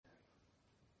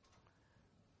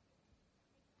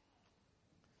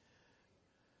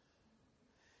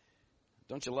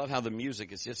Don't you love how the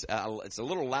music is just, it's a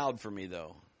little loud for me,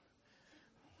 though.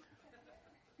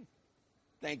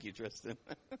 Thank you, Tristan.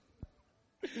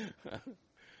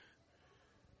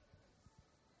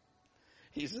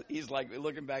 He's like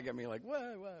looking back at me like, what?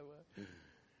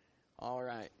 All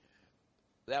right.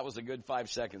 That was a good 5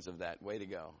 seconds of that. Way to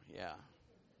go. Yeah.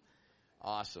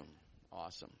 Awesome.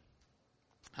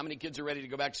 How many kids are ready to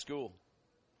go back to school?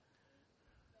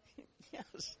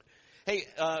 Yes. Hey,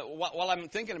 while I'm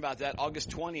thinking about that,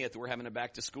 August 20th, we're having a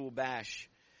back-to-school bash,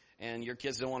 and your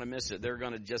kids don't want to miss it. They're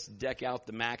going to just deck out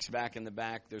the Macs back in the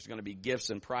back. There's going to be gifts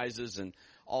and prizes and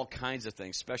all kinds of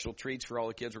things, special treats for all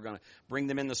the kids. We're going to bring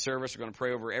them in the service. We're going to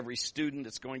pray over every student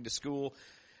that's going to school.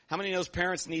 How many of those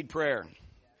parents need prayer?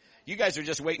 You guys are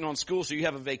just waiting on school, so you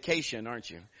have a vacation, aren't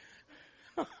you?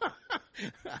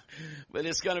 But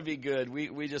it's going to be good.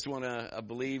 We just want to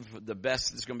believe the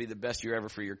best. It's going to be the best year ever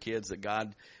for your kids, that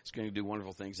God is going to do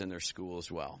wonderful things in their school as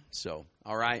well. So,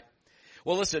 all right.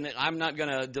 Well, listen, I'm not going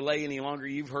to delay any longer.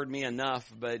 You've heard me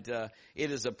enough, but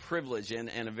it is a privilege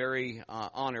and a very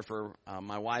honor for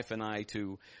my wife and I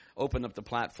to open up the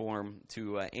platform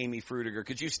to Amy Frutiger.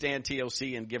 Could you stand,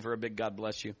 TLC, and give her a big God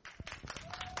bless you?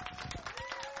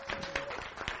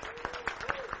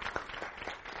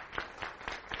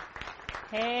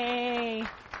 Hey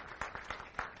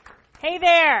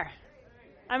there.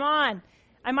 I'm on.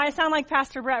 I might sound like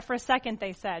Pastor Brett for a second,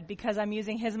 they said, because I'm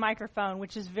using his microphone,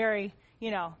 which is very,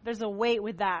 there's a weight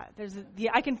with that.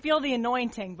 I can feel the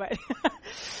anointing, but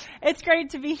it's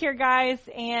great to be here, guys.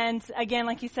 And again,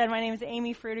 like you said, my name is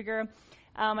Amy Frutiger.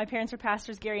 My parents are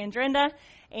pastors Gary and Drenda,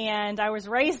 and I was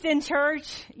raised in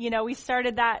church. We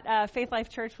started that Faith Life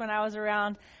Church when I was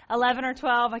around 11 or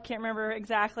 12. I can't remember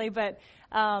exactly, but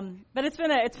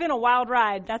it's been a wild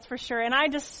ride, that's for sure. And I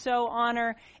just so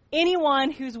honor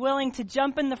anyone who's willing to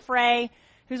jump in the fray,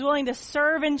 who's willing to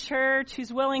serve in church,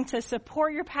 who's willing to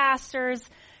support your pastors,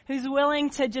 who's willing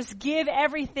to just give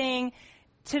everything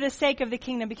to the sake of the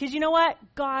kingdom. Because you know what?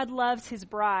 God loves his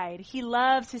bride. He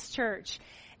loves his church.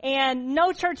 And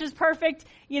no church is perfect.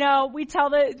 We tell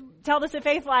this at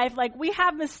Faith Life, like, we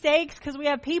have mistakes because we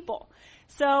have people.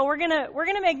 So we're gonna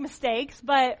make mistakes,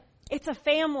 but it's a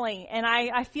family, and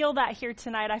I feel that here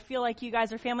tonight. I feel like you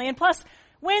guys are family. And plus,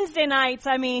 Wednesday nights,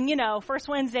 first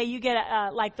Wednesday you get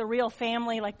like the real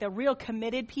family, like the real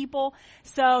committed people.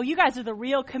 So you guys are the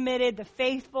real committed, the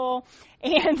faithful,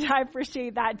 and I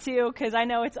appreciate that too, because I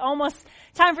know it's almost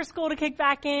time for school to kick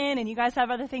back in, and you guys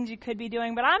have other things you could be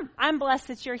doing. But I'm blessed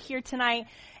that you're here tonight,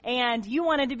 and you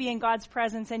wanted to be in God's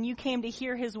presence, and you came to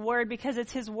hear his word, because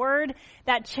it's his word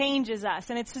that changes us,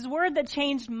 and it's his word that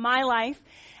changed my life.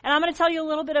 And I'm going to tell you a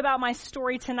little bit about my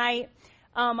story tonight.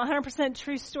 100%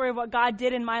 true story of what God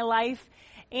did in my life.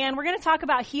 And we're going to talk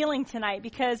about healing tonight,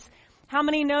 because how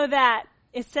many know that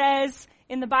it says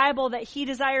in the Bible that he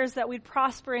desires that we'd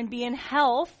prosper and be in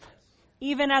health,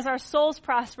 even as our souls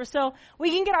prosper. So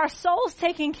we can get our souls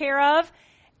taken care of,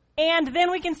 and then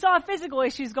we can solve physical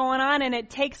issues going on, and it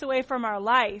takes away from our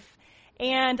life.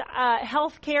 And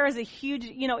health care is a huge,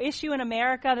 issue in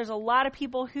America. There's a lot of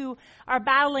people who are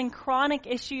battling chronic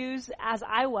issues, as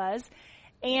I was,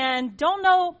 and don't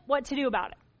know what to do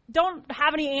about it. Don't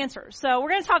have any answers. So we're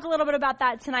going to talk a little bit about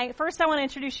that tonight. First, I want to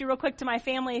introduce you real quick to my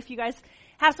family. If you guys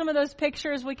have some of those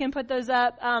pictures, we can put those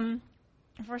up.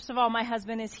 First of all, my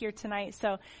husband is here tonight.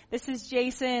 So this is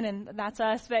Jason, and that's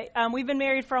us. But we've been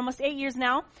married for almost 8 years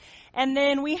now. And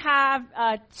then we have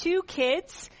 2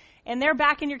 kids, and they're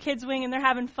back in your kids' wing, and they're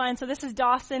having fun. So this is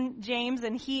Dawson James,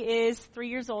 and he is 3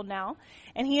 years old now.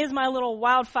 And he is my little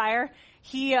wildfire.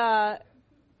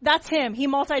 That's him. He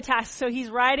multitasks. So he's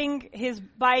riding his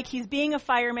bike. He's being a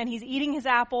fireman. He's eating his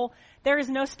apple. There is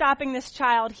no stopping this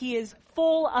child. He is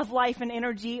full of life and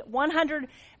energy 100%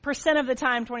 of the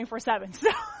time, 24/7. So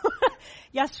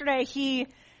yesterday he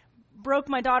broke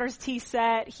my daughter's tea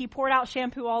set. He poured out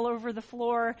shampoo all over the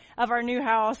floor of our new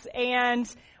house,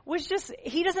 and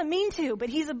he doesn't mean to, but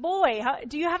he's a boy.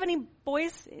 Do you have any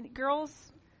boys, girls?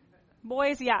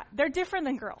 Boys? Yeah. They're different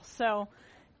than girls. So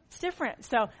it's different.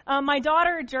 So, my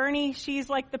daughter, Journey, she's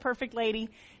like the perfect lady.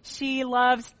 She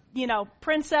loves,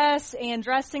 princess and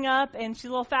dressing up, and she's a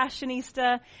little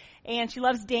fashionista, and she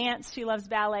loves dance. She loves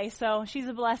ballet. So she's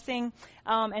a blessing,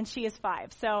 and she is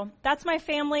 5. So that's my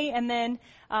family. And then,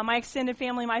 my extended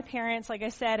family, my parents, like I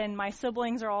said, and my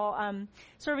siblings are all,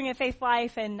 serving at Faith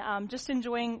Life, and, just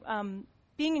enjoying,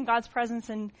 being in God's presence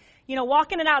and,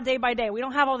 walking it out day by day. We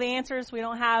don't have all the answers. We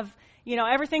don't have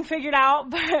everything figured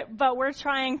out, but we're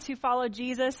trying to follow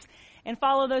Jesus and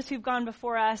follow those who've gone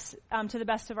before us to the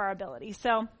best of our ability.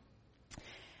 So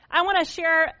I want to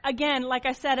share, again, like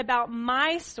I said, about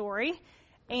my story.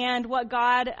 and what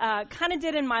God kind of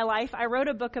did in my life. I wrote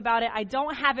a book about it. I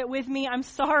don't have it with me. I'm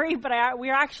sorry, but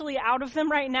we're actually out of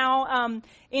them right now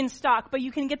in stock. But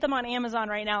you can get them on Amazon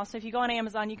right now. So if you go on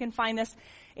Amazon, you can find this.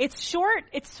 It's short.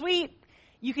 It's sweet.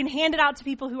 You can hand it out to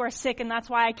people who are sick, and that's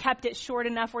why I kept it short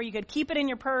enough where you could keep it in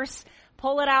your purse,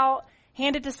 pull it out,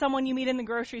 hand it to someone you meet in the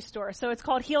grocery store. So it's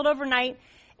called Healed Overnight,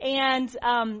 and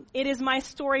it is my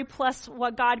story plus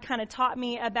what God kind of taught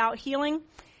me about healing.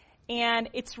 And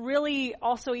it's really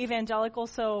also evangelical,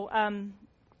 so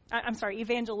I'm sorry,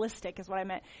 evangelistic is what I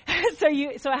meant. So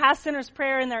it has sinner's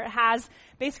prayer in there. It has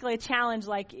basically a challenge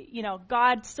like,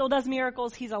 God still does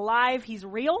miracles. He's alive. He's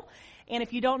real. And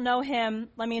if you don't know him,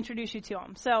 let me introduce you to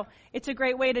him. So it's a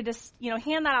great way to just,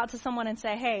 hand that out to someone and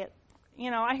say, hey,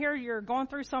 I hear you're going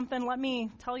through something. Let me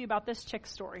tell you about this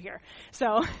chick's story here.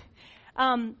 So,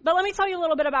 but let me tell you a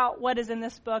little bit about what is in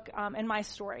this book and my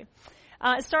story.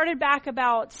 It started back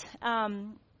about,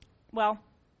 when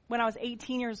I was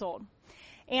 18 years old.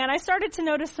 And I started to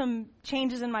notice some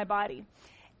changes in my body.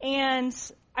 And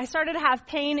I started to have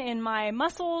pain in my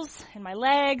muscles, in my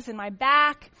legs, in my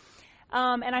back.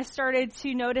 And I started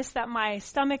to notice that my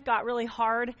stomach got really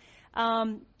hard,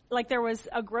 like there was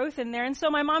a growth in there. And so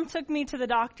my mom took me to the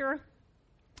doctor.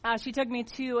 She took me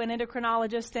to an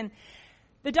endocrinologist. And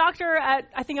the doctor,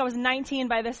 I think I was 19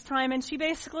 by this time, and she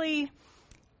basically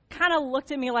kind of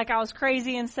looked at me like I was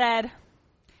crazy and said,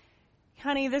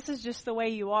 honey, this is just the way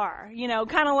you are.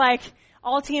 Kind of like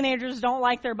all teenagers don't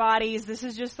like their bodies. This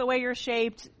is just the way you're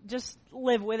shaped. Just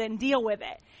live with it and deal with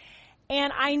it.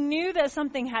 And I knew that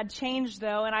something had changed,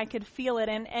 though, and I could feel it.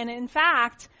 And in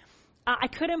fact, I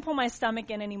couldn't pull my stomach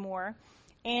in anymore.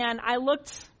 And I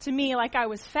looked to me like I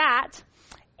was fat,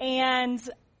 and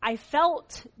I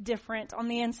felt different on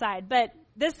the inside. But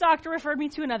this doctor referred me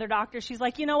to another doctor. She's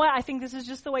like, you know what? I think this is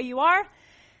just the way you are.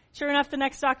 Sure enough, the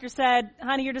next doctor said,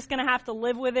 honey, you're just going to have to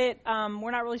live with it.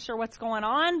 We're not really sure what's going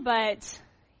on, but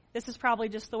this is probably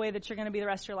just the way that you're going to be the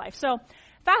rest of your life. So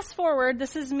fast forward,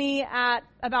 this is me at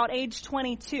about age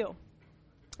 22.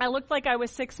 I looked like I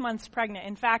was 6 months pregnant.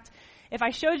 In fact, if I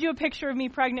showed you a picture of me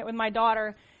pregnant with my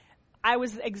daughter, I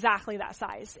was exactly that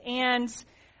size. And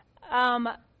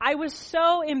I was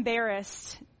so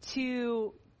embarrassed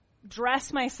to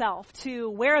dress myself, to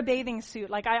wear a bathing suit.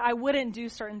 Like I wouldn't do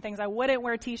certain things. I wouldn't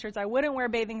wear t-shirts. I wouldn't wear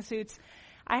bathing suits.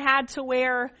 I had to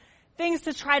wear things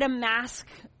to try to mask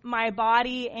my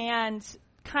body and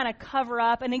kind of cover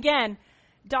up. And again,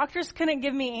 doctors couldn't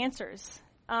give me answers.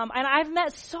 And I've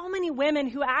met so many women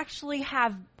who actually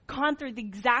have gone through the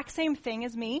exact same thing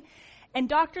as me, and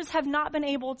doctors have not been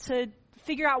able to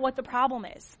figure out what the problem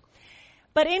is.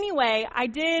 But anyway, I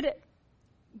did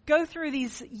go through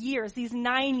these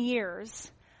 9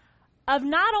 years of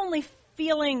not only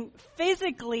feeling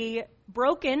physically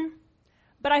broken,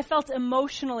 but I felt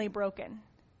emotionally broken.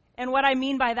 And what I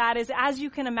mean by that is, as you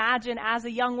can imagine, as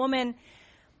a young woman,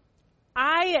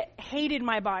 I hated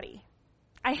my body.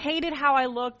 I hated how I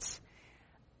looked.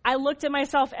 I looked at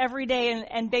myself every day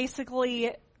and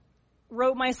basically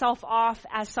wrote myself off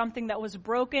as something that was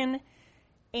broken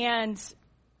and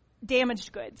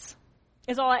damaged goods.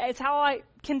 It's how I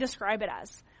can describe it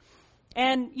as.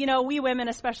 And, we women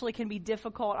especially can be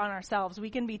difficult on ourselves. We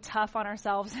can be tough on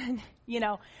ourselves. And,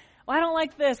 well, I don't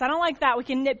like this. I don't like that. We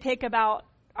can nitpick about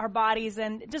our bodies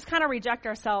and just kind of reject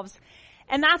ourselves.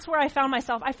 And that's where I found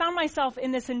myself. I found myself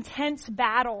in this intense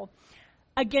battle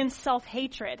against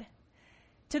self-hatred,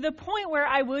 to the point where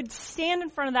I would stand in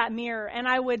front of that mirror and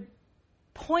I would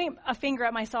point a finger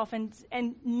at myself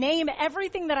and name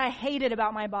everything that I hated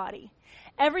about my body,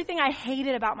 everything I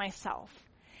hated about myself.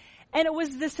 And it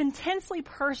was this intensely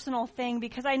personal thing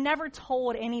because I never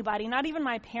told anybody, not even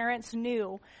my parents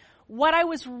knew what I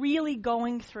was really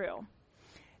going through.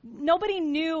 Nobody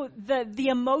knew the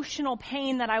emotional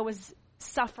pain that I was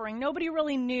suffering. Nobody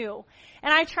really knew.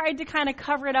 And I tried to kind of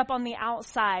cover it up on the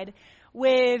outside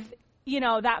with,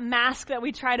 that mask that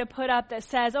we try to put up that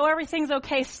says, oh, everything's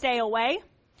okay, stay away.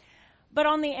 But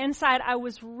on the inside, I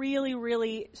was really,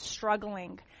 really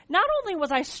struggling. Not only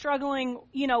was I struggling,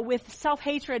 with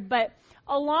self-hatred, but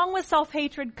along with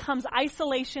self-hatred comes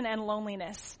isolation and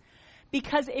loneliness.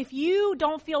 Because if you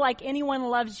don't feel like anyone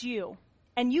loves you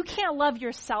and you can't love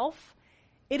yourself,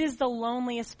 it is the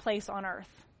loneliest place on earth.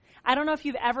 I don't know if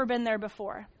you've ever been there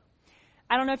before.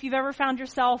 I don't know if you've ever found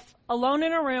yourself alone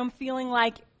in a room feeling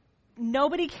like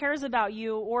nobody cares about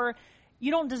you, or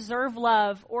you don't deserve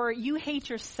love, or you hate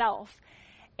yourself.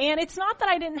 And it's not that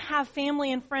I didn't have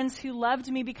family and friends who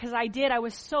loved me, because I did. I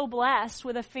was so blessed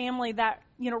with a family that,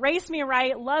 raised me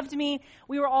right, loved me.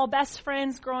 We were all best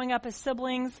friends growing up as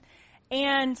siblings.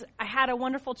 And I had a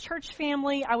wonderful church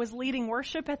family. I was leading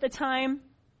worship at the time.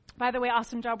 By the way,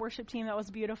 awesome job, worship team. That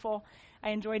was beautiful. I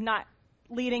enjoyed not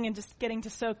leading and just getting to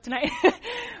soak tonight.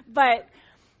 But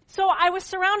so I was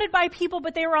surrounded by people,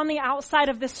 but they were on the outside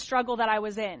of this struggle that I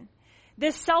was in.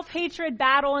 This self-hatred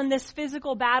battle and this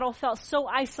physical battle felt so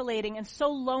isolating and so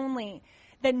lonely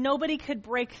that nobody could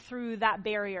break through that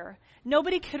barrier.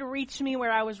 Nobody could reach me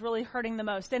where I was really hurting the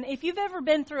most. And if you've ever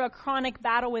been through a chronic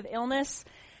battle with illness,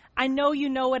 I know you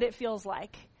know what it feels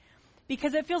like.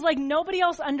 Because it feels like nobody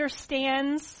else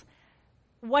understands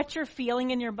what you're feeling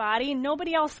in your body.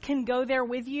 Nobody else can go there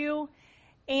with you.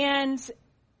 And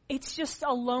it's just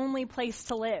a lonely place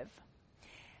to live.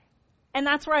 And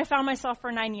that's where I found myself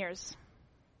for 9 years.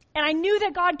 And I knew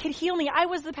that God could heal me. I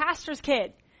was the pastor's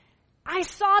kid. I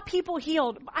saw people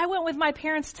healed. I went with my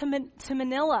parents to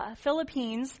Manila,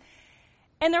 Philippines.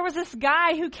 And there was this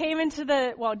guy who came into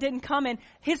didn't come in.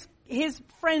 His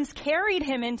friends carried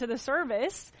him into the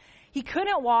service. He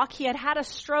couldn't walk. He had had a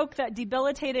stroke that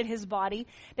debilitated his body.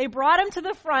 They brought him to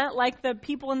the front like the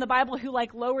people in the Bible who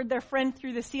lowered their friend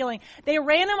through the ceiling. They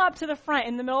ran him up to the front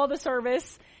in the middle of the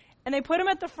service. And they put him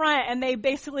at the front, and they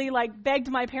basically begged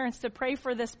my parents to pray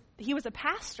for this. He was a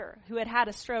pastor who had had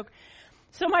a stroke.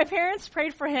 So my parents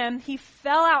prayed for him. He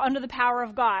fell out under the power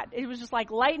of God. It was just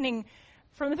like lightning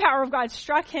from the power of God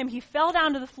struck him. He fell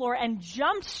down to the floor and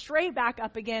jumped straight back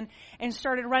up again and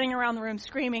started running around the room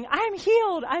screaming, I'm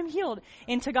healed,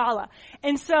 in Tagalog.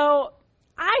 And so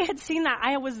I had seen that.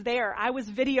 I was there. I was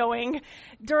videoing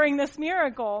during this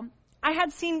miracle. I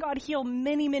had seen God heal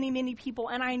many, many, many people,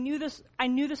 and I knew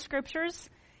the scriptures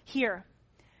here,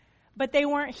 but they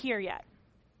weren't here yet.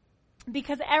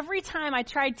 Because every time I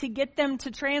tried to get them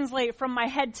to translate from my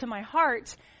head to my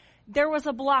heart, there was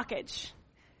a blockage.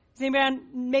 Does anybody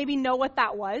maybe know what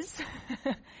that was?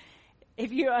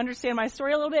 If you understand my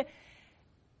story a little bit.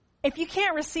 If you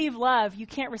can't receive love, you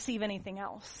can't receive anything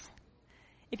else.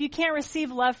 If you can't receive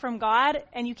love from God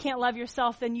and you can't love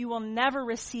yourself, then you will never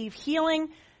receive healing,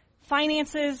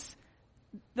 finances,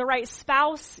 the right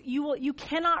spouse. You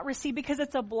cannot receive because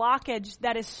it's a blockage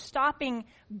that is stopping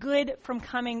good from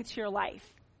coming to your life.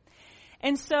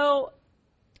 And so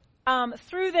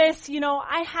through this,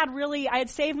 I had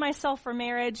saved myself for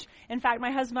marriage. In fact,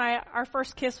 my husband and I, our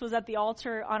first kiss was at the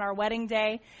altar on our wedding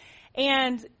day.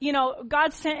 And,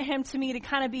 God sent him to me to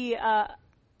kind of be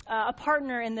a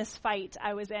partner in this fight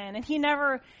I was in. And he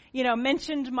never,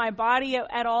 mentioned my body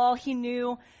at all. He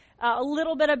knew a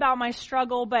little bit about my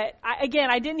struggle, but I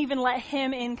didn't even let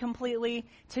him in completely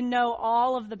to know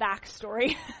all of the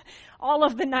backstory, all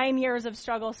of the 9 years of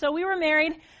struggle. So we were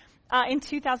married in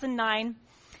 2009,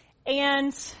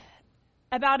 and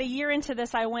about a year into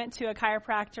this, I went to a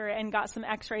chiropractor and got some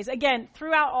x-rays. Again,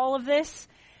 throughout all of this,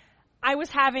 I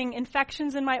was having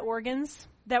infections in my organs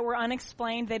that were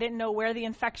unexplained. They didn't know where the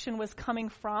infection was coming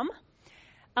from.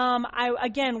 I,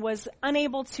 was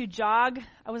unable to jog.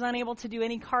 I was unable to do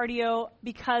any cardio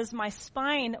because my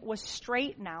spine was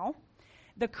straight now.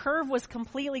 The curve was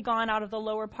completely gone out of the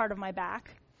lower part of my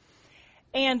back.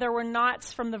 And there were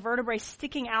knots from the vertebrae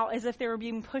sticking out as if they were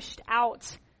being pushed out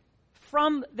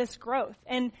from this growth.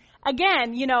 And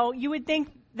again, you would think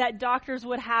that doctors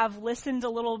would have listened a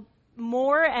little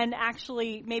more and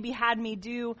actually maybe had me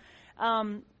do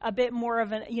a bit more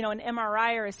of an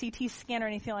MRI or a CT scan or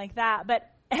anything like that. But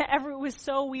it was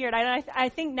so weird. I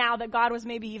think now that God was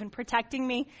maybe even protecting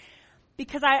me,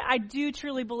 because I do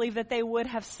truly believe that they would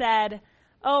have said,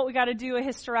 oh, we got to do a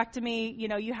hysterectomy.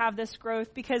 You have this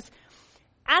growth. Because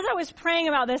as I was praying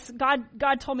about this,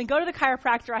 God told me, go to the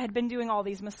chiropractor. I had been doing all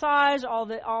these massage,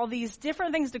 all these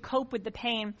different things to cope with the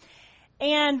pain.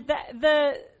 And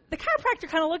the chiropractor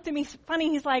kind of looked at me funny.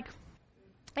 He's like,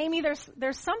 Amy,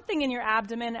 there's something in your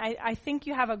abdomen. I think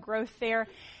you have a growth there.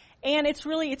 And it's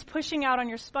pushing out on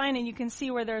your spine, and you can see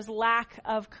where there's lack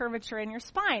of curvature in your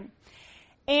spine.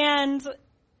 And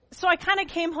so I kind of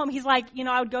came home. He's like,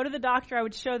 I would go to the doctor, I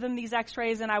would show them these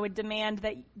x-rays, and I would demand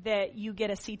that you get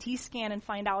a CT scan and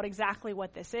find out exactly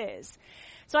what this is.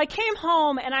 So I came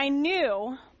home, and I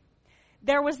knew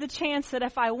there was the chance that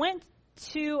if I went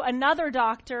to another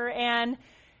doctor and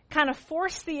kind of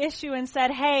forced the issue and said,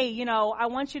 hey, I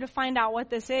want you to find out what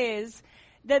this is,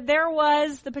 that there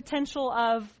was the potential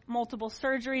of multiple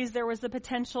surgeries. There was the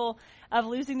potential of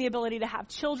losing the ability to have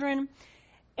children.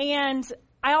 And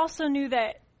I also knew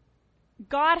that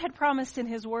God had promised in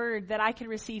His Word that I could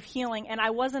receive healing, and I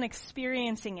wasn't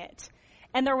experiencing it.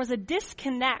 And there was a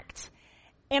disconnect,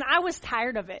 and I was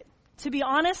tired of it. To be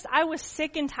honest, I was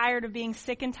sick and tired of being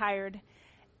sick and tired,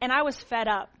 and I was fed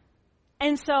up.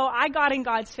 And so I got in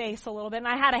God's face a little bit, and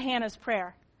I had a Hannah's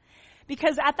prayer.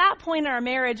 Because at that point in our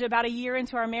marriage, about a year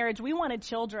into our marriage, we wanted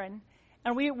children.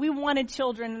 And we wanted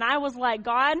children. And I was like,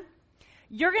 God,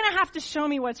 you're going to have to show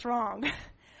me what's wrong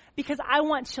because I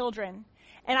want children.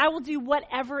 And I will do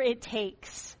whatever it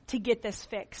takes to get this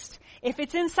fixed. If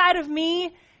it's inside of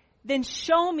me, then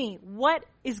show me what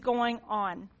is going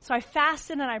on. So I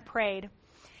fasted and I prayed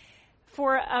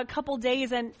for a couple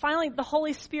days, and finally the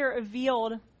Holy Spirit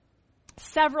revealed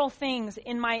several things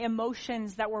in my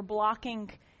emotions that were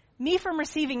blocking me from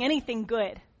receiving anything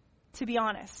good, to be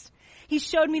honest. He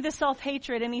showed me the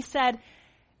self-hatred, and he said,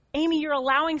 Amy, you're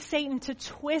allowing Satan to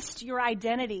twist your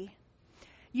identity.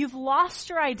 You've lost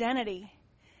your identity.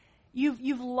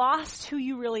 You've lost who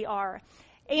you really are.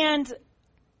 And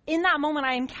in that moment,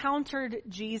 I encountered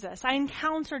Jesus. I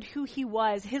encountered who he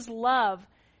was. His love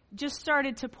just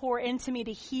started to pour into me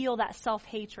to heal that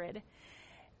self-hatred.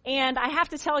 And I have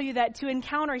to tell you that to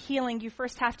encounter healing, you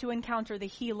first have to encounter the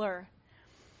healer.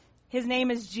 His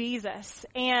name is Jesus.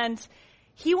 And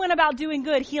he went about doing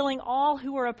good, healing all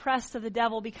who were oppressed of the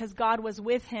devil because God was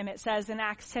with him, it says in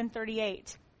Acts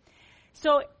 10:38.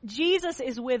 So Jesus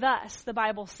is with us, the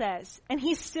Bible says, and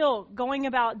he's still going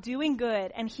about doing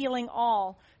good and healing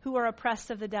all who are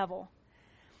oppressed of the devil,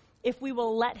 if we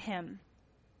will let him.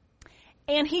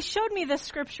 And he showed me this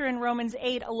scripture in Romans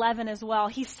 8:11 as well.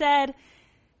 He said,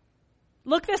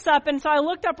 look this up, and so I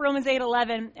looked up Romans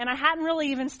 8:11, and I hadn't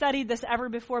really even studied this ever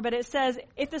before, but it says,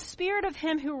 if the spirit of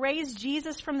him who raised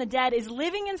Jesus from the dead is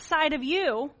living inside of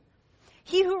you,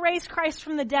 he who raised Christ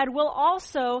from the dead will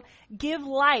also give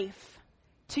life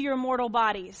to your mortal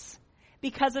bodies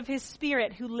because of his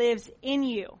Spirit who lives in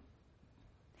you.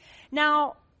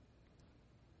 Now,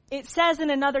 it says in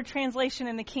another translation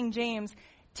in the King James,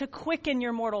 to quicken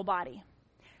your mortal body.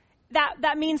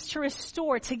 That means to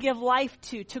restore, to give life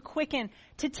to quicken,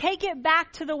 to take it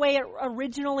back to the way it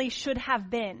originally should have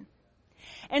been.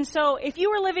 And so if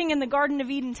you were living in the Garden of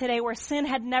Eden today where sin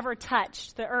had never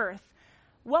touched the earth,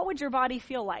 what would your body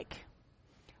feel like?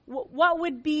 What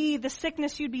would be the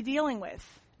sickness you'd be dealing with?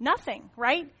 Nothing,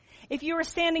 right? If you were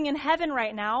standing in heaven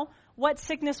right now, what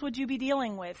sickness would you be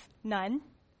dealing with? None.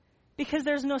 Because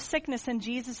there's no sickness in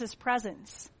Jesus'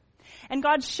 presence. And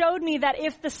God showed me that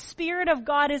if the Spirit of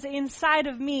God is inside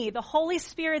of me, the Holy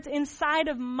Spirit's inside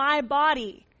of my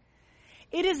body,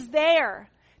 it is there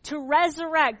to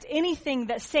resurrect anything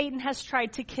that Satan has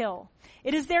tried to kill.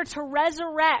 It is there to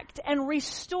resurrect and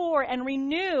restore and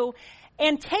renew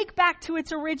and take back to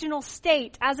its original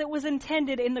state as it was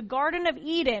intended in the Garden of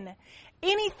Eden,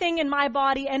 anything in my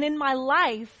body and in my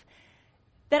life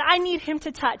that I need him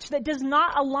to touch that does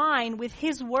not align with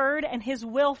his word and his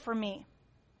will for me.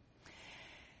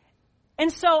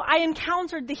 And so I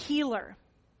encountered the healer.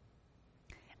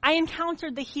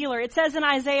 It says in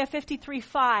Isaiah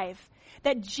 53:5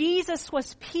 that Jesus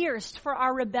was pierced for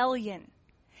our rebellion.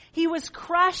 He was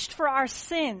crushed for our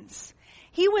sins.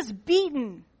 He was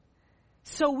beaten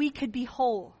so we could be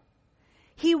whole.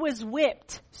 He was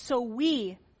whipped so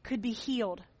we could be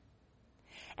healed.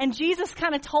 And Jesus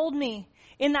kind of told me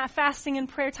in that fasting and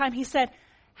prayer time, he said,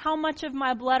 how much of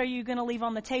my blood are you going to leave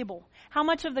on the table? How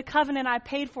much of the covenant I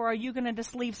paid for are you going to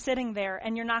just leave sitting there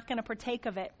and you're not going to partake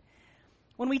of it?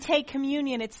 When we take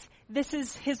communion, this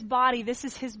is his body, this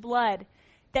is his blood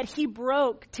that he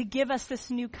broke to give us this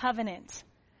new covenant.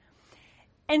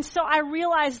 And so I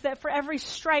realized that for every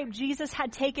stripe Jesus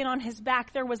had taken on his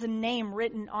back, there was a name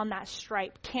written on that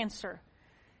stripe. Cancer,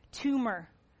 tumor,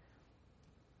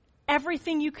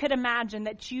 everything you could imagine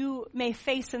that you may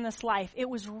face in this life. It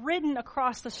was written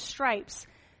across the stripes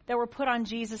that were put on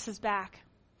Jesus' back.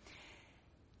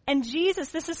 And Jesus,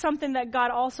 this is something that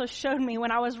God also showed me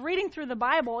when I was reading through the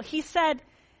Bible. He said,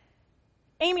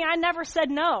 Amy, I never said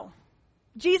no.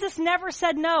 Jesus never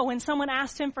said no when someone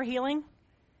asked him for healing.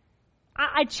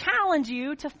 I challenge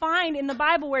you to find in the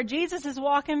Bible where Jesus is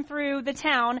walking through the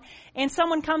town and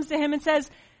someone comes to him and says,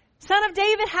 Son of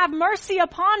David, have mercy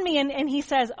upon me. And he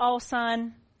says, oh,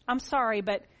 son, I'm sorry,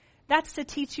 but that's to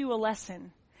teach you a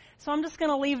lesson. So I'm just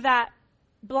going to leave that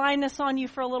blindness on you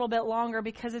for a little bit longer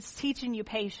because it's teaching you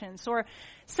patience. Or,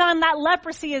 son, that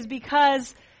leprosy is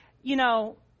because,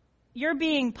 you're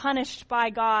being punished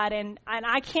by God and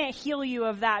I can't heal you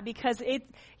of that because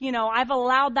I've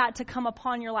allowed that to come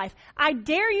upon your life. I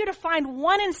dare you to find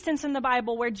one instance in the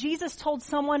Bible where Jesus told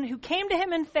someone who came to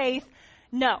him in faith,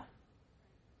 no.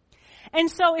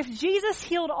 And so if Jesus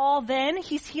healed all then,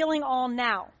 he's healing all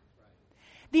now.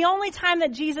 The only time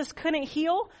that Jesus couldn't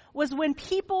heal was when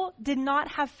people did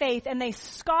not have faith and they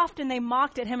scoffed and they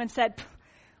mocked at him and said,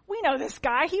 we know this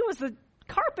guy. He was the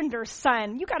carpenter's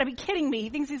son. You got to be kidding me. He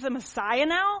thinks he's a Messiah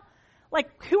now? Like,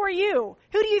 who are you?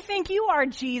 Who do you think you are,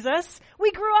 Jesus?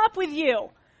 We grew up with you.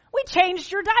 We changed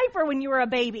your diaper when you were a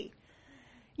baby.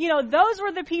 those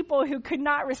were the people who could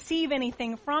not receive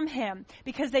anything from him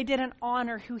because they didn't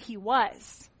honor who he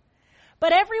was.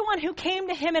 But everyone who came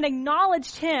to him and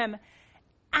acknowledged him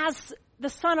as the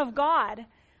Son of God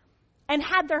and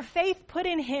had their faith put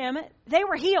in him, they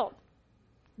were healed.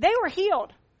 They were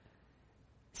healed.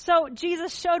 So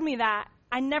Jesus showed me that.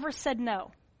 I never said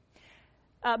no.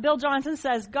 Bill Johnson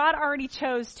says, God already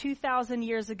chose 2,000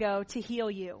 years ago to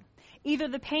heal you. Either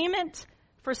the payment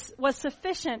was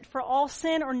sufficient for all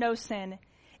sin or no sin.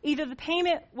 Either the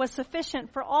payment was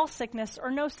sufficient for all sickness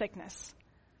or no sickness.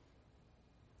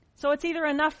 So it's either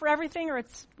enough for everything or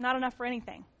it's not enough for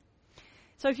anything.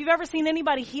 So if you've ever seen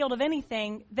anybody healed of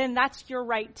anything, then that's your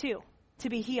right too, to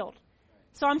be healed.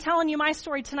 So I'm telling you my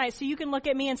story tonight so you can look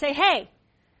at me and say, hey,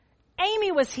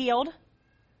 Amy was healed.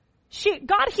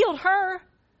 God healed her.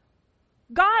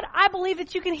 God, I believe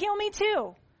that you can heal me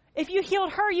too. If you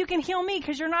healed her, you can heal me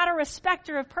because you're not a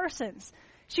respecter of persons.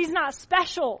 She's not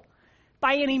special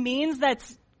by any means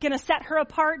that's going to set her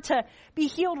apart to be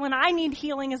healed when I need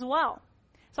healing as well.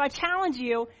 So I challenge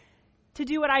you to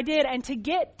do what I did and to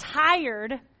get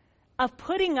tired of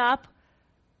putting up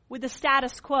with the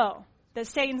status quo that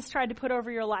Satan's tried to put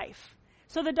over your life.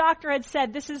 So the doctor had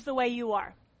said, this is the way you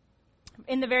are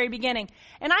in the very beginning.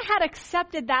 And I had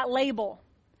accepted that label.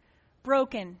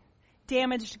 Broken,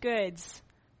 damaged goods,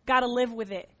 got to live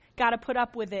with it, got to put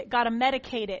up with it, got to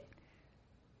medicate it,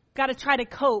 got to try to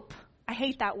cope. I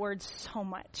hate that word so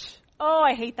much. Oh,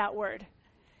 I hate that word.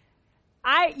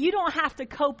 You don't have to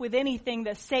cope with anything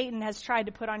that Satan has tried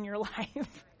to put on your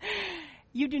life.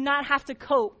 You do not have to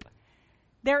cope.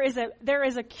 There is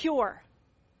a cure.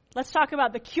 Let's talk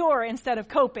about the cure instead of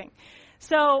coping.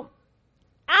 So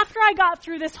after I got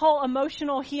through this whole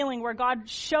emotional healing where God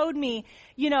showed me,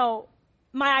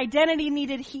 my identity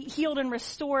needed healed and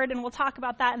restored, and we'll talk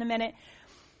about that in a minute.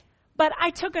 But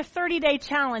I took a 30-day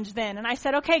challenge then, and I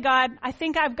said, okay, God, I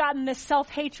think I've gotten this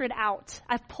self-hatred out.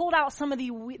 I've pulled out some of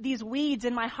these weeds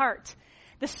in my heart.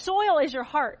 The soil is your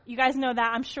heart. You guys know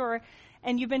that, I'm sure,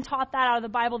 and you've been taught that out of the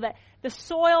Bible, that the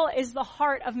soil is the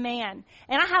heart of man.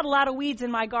 And I had a lot of weeds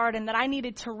in my garden that I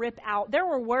needed to rip out. There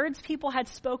were words people had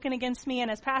spoken against me, and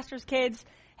as pastors' kids,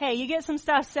 hey, you get some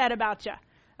stuff said about you.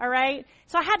 All right?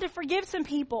 So I had to forgive some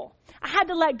people. I had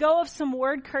to let go of some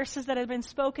word curses that had been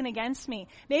spoken against me.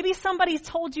 Maybe somebody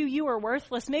told you were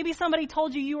worthless. Maybe somebody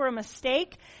told you were a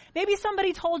mistake. Maybe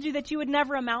somebody told you that you would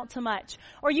never amount to much.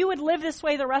 Or you would live this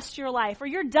way the rest of your life. Or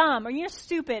you're dumb. Or you're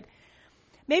stupid.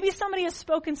 Maybe somebody has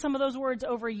spoken some of those words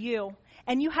over you.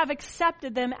 And you have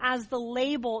accepted them as the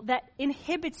label that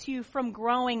inhibits you from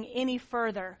growing any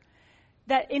further.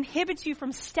 That inhibits you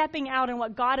from stepping out in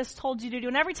what God has told you to do.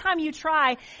 And every time you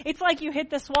try, it's like you hit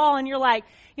this wall and you're like,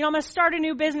 I'm going to start a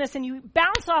new business, and you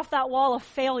bounce off that wall of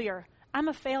failure. I'm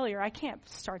a failure. I can't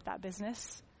start that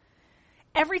business.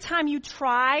 Every time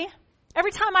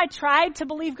I tried to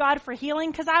believe God for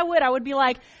healing, because I would be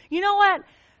like, you know what?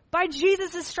 By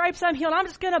Jesus' stripes I'm healed. I'm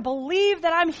just going to believe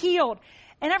that I'm healed.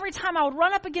 And every time I would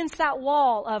run up against that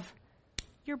wall of,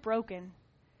 you're broken.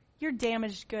 You're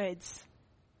damaged goods.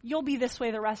 You'll be this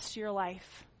way the rest of your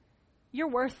life. You're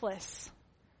worthless.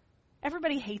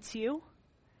 Everybody hates you.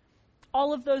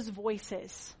 All of those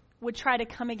voices would try to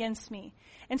come against me.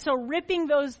 And so ripping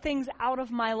those things out of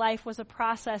my life was a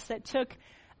process that took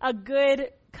a good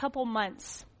couple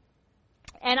months.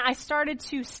 And I started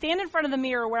to stand in front of the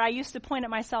mirror where I used to point at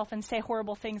myself and say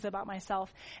horrible things about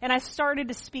myself. And I started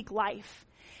to speak life.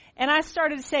 And I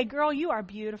started to say, girl, you are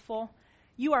beautiful.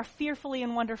 You are fearfully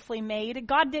and wonderfully made.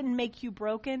 God didn't make you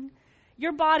broken.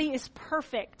 Your body is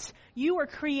perfect. You were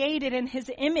created in His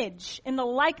image, in the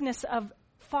likeness of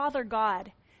Father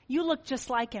God. You look just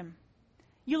like Him.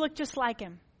 You look just like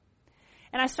Him.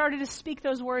 And I started to speak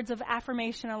those words of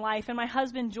affirmation in life. And my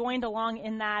husband joined along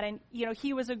in that. And,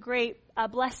 he was a great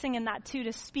blessing in that too,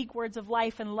 to speak words of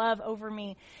life and love over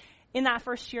me in that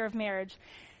first year of marriage.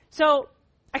 So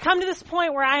I come to this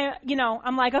point where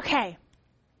I'm like, okay,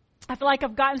 I feel like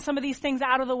I've gotten some of these things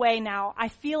out of the way now. I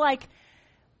feel like,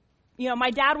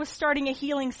 my dad was starting a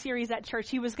healing series at church.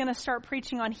 He was going to start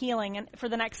preaching on healing and for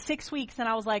the next 6 weeks. And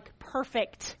I was like,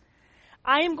 perfect.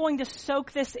 I am going to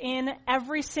soak this in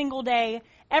every single day,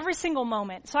 every single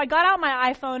moment. So I got out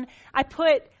my iPhone. I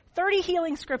put 30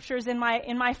 healing scriptures in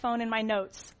my phone in my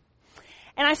notes.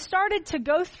 And I started to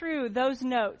go through those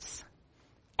notes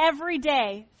every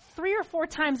day, 3 or 4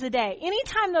 times a day.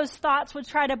 Anytime those thoughts would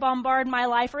try to bombard my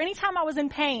life, or anytime I was in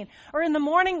pain, or in the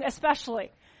morning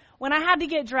especially, when I had to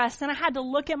get dressed and I had to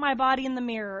look at my body in the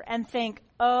mirror and think,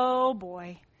 oh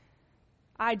boy,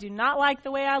 I do not like the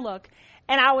way I look.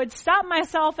 And I would stop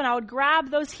myself and I would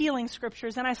grab those healing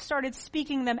scriptures and I started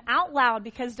speaking them out loud,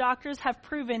 because doctors have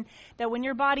proven that when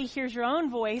your body hears your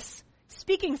own voice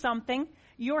speaking something,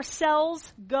 your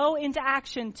cells go into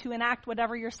action to enact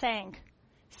whatever you're saying.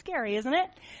 Scary, isn't it?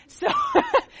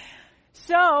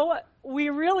 So we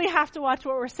really have to watch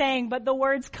what we're saying, but the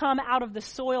words come out of the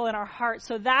soil in our heart.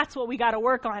 So that's what we got to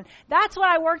work on. That's what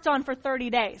I worked on for 30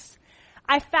 days.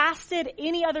 I fasted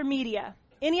any other media,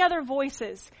 any other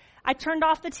voices. I turned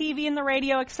off the TV and the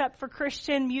radio except for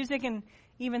Christian music, and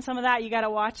even some of that you got to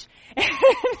watch.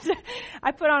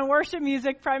 I put on worship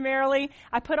music primarily.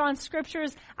 I put on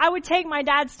scriptures. I would take my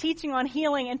dad's teaching on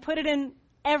healing and put it in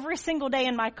every single day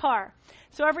in my car.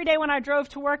 So every day when I drove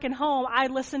to work and home, I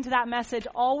listened to that message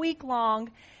all week long,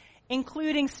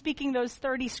 including speaking those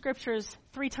 30 scriptures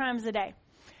 3 times a day.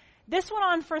 This went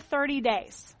on for 30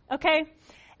 days, okay?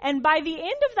 And by the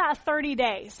end of that 30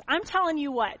 days, I'm telling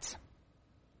you what,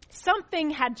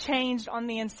 something had changed on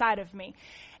the inside of me.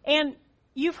 And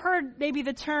you've heard maybe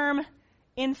the term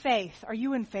in faith. Are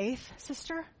you in faith,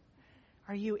 sister?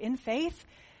 Are you in faith?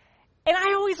 And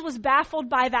I always was baffled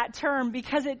by that term,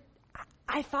 because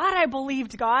I thought I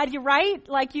believed God. You're right.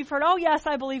 Like you've heard, oh yes,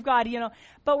 I believe God,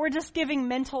 but we're just giving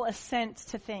mental assent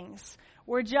to things.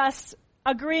 We're just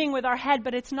agreeing with our head,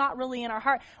 but it's not really in our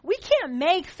heart. We can't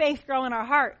make faith grow in our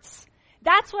hearts.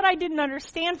 That's what I didn't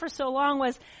understand for so long.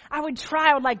 Was I would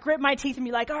like grip my teeth and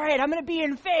be like, all right, I'm going to be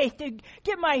in faith to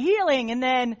get my healing. And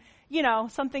then,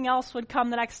 something else would come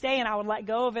the next day and I would let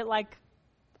go of it like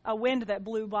a wind that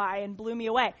blew by and blew me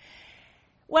away.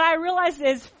 What I realized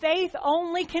is faith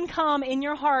only can come in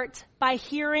your heart by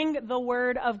hearing the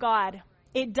word of God.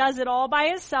 It does it all by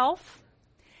itself.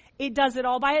 It does it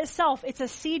all by itself. It's a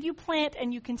seed you plant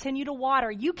and you continue to water.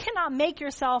 You cannot make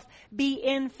yourself be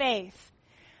in faith.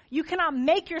 You cannot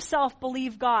make yourself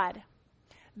believe God.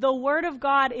 The word of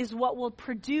God is what will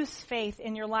produce faith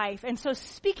in your life. And so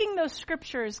speaking those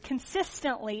scriptures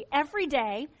consistently every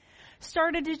day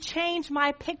started to change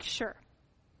my picture.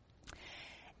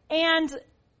 And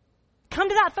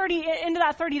into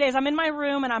that 30 days, I'm in my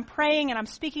room and I'm praying and I'm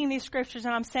speaking these scriptures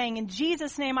and I'm saying, in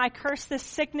Jesus' name, I curse this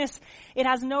sickness. It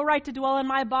has no right to dwell in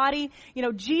my body.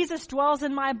 Jesus dwells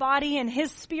in my body and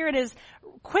his spirit is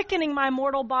quickening my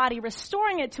mortal body,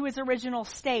 restoring it to its original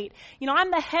state. I'm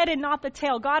the head and not the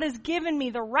tail. God has given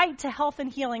me the right to health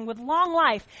and healing. With long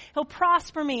life, he'll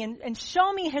prosper me and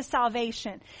show me his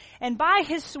salvation. And by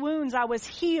his wounds, I was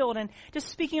healed, and just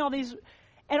speaking all these.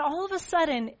 And all of a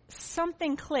sudden,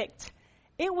 something clicked.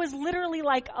 It was literally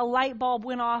like a light bulb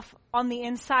went off on the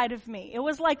inside of me. It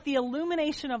was like the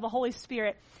illumination of the Holy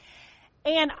Spirit.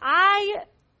 And I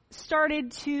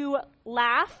started to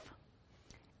laugh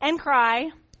and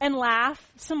cry and laugh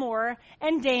some more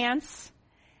and dance.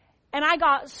 And I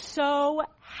got so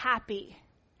happy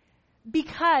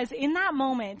because in that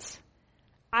moment,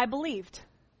 I believed.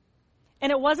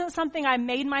 And it wasn't something I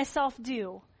made myself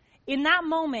do. In that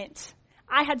moment,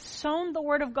 I had sown the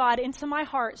word of God into my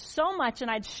heart so much, and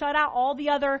I'd shut out all the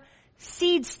other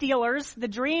seed stealers, the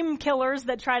dream killers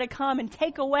that try to come and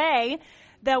take away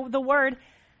the word.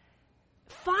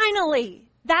 Finally,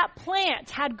 that plant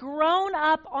had grown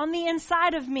up on the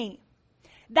inside of me.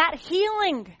 That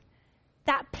healing,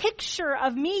 that picture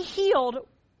of me healed,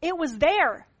 it was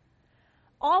there.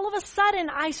 All of a sudden,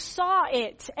 I saw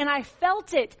it, and I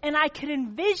felt it, and I could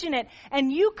envision it,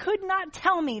 and you could not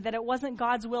tell me that it wasn't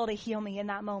God's will to heal me in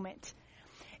that moment.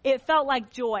 It felt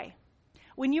like joy.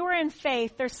 When you are in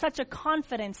faith, there's such a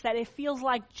confidence that it feels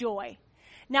like joy.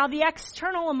 Now, the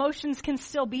external emotions can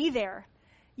still be there.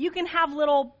 You can have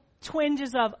little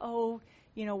twinges of,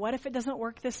 what if it doesn't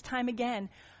work this time again?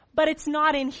 But it's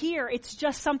not in here. It's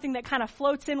just something that kind of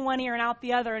floats in one ear and out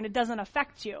the other, and it doesn't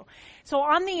affect you. So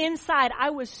on the inside,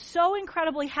 I was so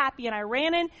incredibly happy, and I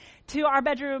ran into our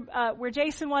bedroom where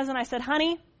Jason was, and I said,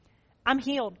 honey, I'm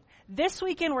healed. This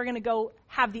weekend, we're going to go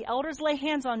have the elders lay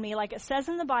hands on me like it says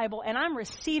in the Bible, and I'm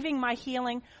receiving my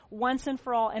healing once and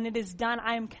for all, and it is done.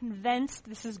 I am convinced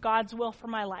this is God's will for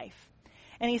my life.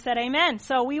 And he said, amen.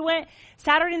 So we went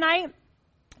Saturday night.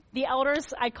 The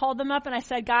elders, I called them up, and I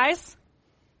said, guys,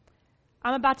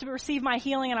 I'm about to receive my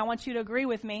healing, and I want you to agree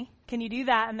with me. Can you do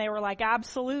that? And they were like,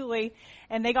 absolutely.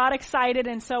 And they got excited,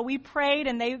 and so we prayed,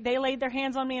 and they laid their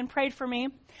hands on me and prayed for me.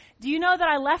 Do you know that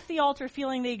I left the altar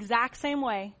feeling the exact same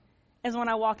way as when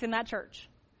I walked in that church?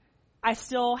 I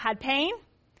still had pain.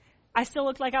 I still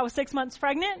looked like I was 6 months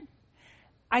pregnant.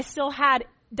 I still had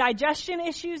digestion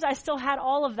issues. I still had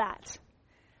all of that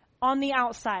on the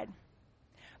outside.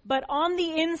 But on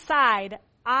the inside,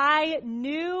 I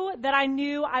knew that I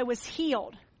knew I was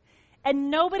healed,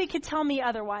 and nobody could tell me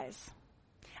otherwise.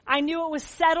 I knew it was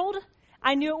settled.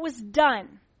 I knew it was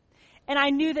done. And I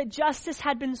knew that justice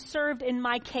had been served in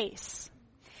my case.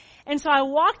 And so I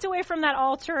walked away from that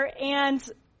altar, and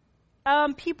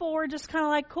people were just kind of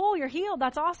like, cool, you're healed.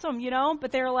 That's awesome, you know.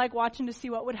 But they were like watching to see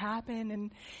what would happen.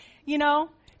 And, you know,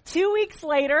 2 weeks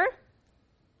later,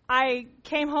 I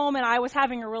came home and I was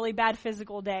having a really bad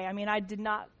physical day. I mean, I did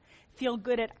not feel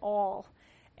good at all.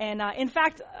 And in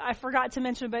fact, I forgot to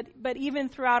mention, but even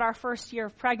throughout our first year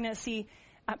of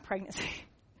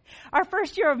our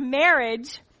first year of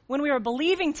marriage, when we were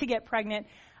believing to get pregnant,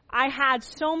 I had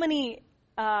so many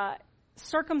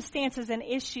circumstances and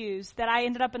issues that I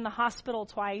ended up in the hospital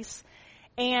twice.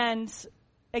 And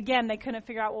again, they couldn't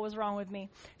figure out what was wrong with me.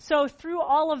 So through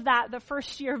all of that, the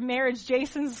first year of marriage,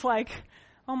 Jason's like,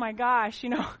 oh my gosh, you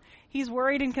know, he's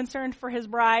worried and concerned for his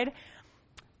bride.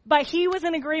 But he was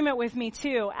in agreement with me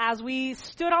too, as we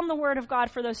stood on the Word of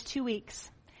God for those 2 weeks.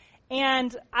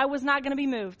 And I was not going to be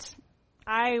moved.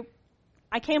 I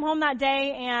came home that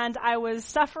day and I was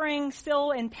suffering,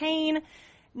 still in pain,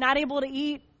 not able to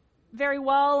eat very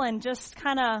well, and just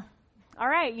kind of, all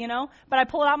right, you know. But I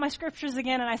pulled out my scriptures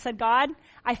again and I said, God,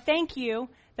 I thank you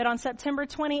that on September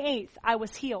 28th, I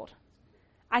was healed.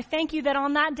 I thank you that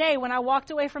on that day when I walked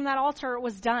away from that altar, it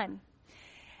was done.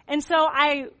 And so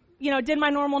I, you know, did my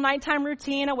normal nighttime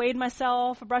routine. I weighed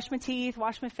myself, I brushed my teeth,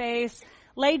 washed my face,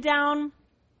 laid down,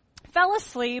 fell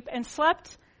asleep, and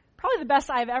slept probably the best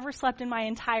I've ever slept in my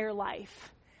entire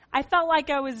life. I felt like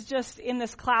I was just in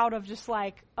this cloud of just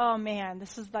like, oh man,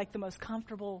 this is like the most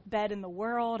comfortable bed in the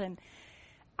world. And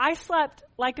I slept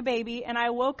like a baby, and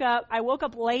I woke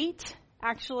up late,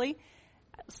 actually,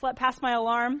 slept past my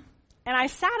alarm, and I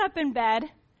sat up in bed,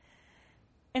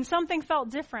 and something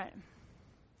felt different.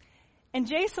 And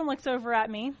Jason looks over at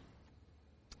me,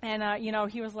 and, you know,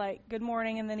 he was like, good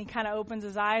morning, and then he kind of opens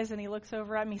his eyes, and he looks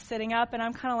over at me sitting up, and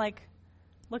I'm kind of like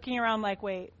looking around like,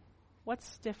 wait,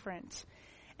 what's different?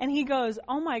 And he goes,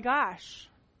 oh my gosh,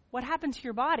 what happened to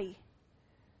your body?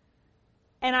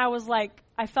 And I was like,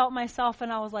 I felt myself,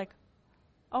 and I was like,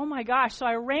 oh my gosh. So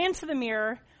I ran to the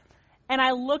mirror, and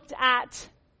I looked at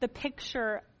the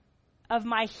picture of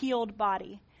my healed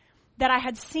body that I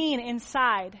had seen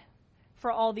inside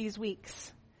for all these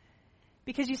weeks.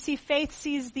 Because you see, faith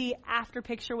sees the after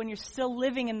picture when you're still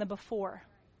living in the before.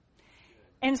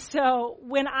 And so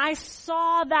when I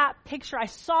saw that picture, I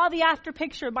saw the after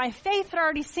picture, my faith had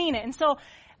already seen it. And so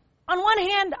on one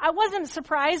hand, I wasn't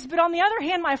surprised, but on the other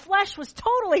hand, my flesh was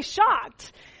totally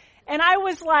shocked. And I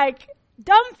was like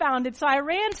dumbfounded. So I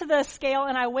ran to the scale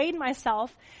and I weighed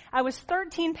myself. I was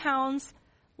 13 pounds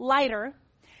lighter.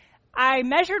 I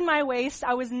measured my waist.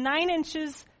 I was 9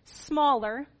 inches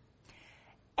smaller.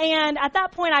 And at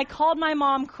that point, I called my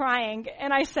mom crying,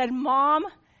 and I said, Mom,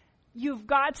 you've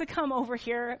got to come over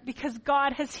here because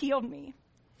God has healed me.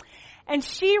 And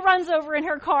she runs over in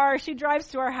her car. She drives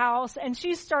to our house, and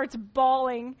she starts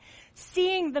bawling,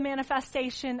 seeing the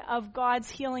manifestation of God's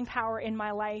healing power in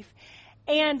my life.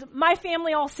 And my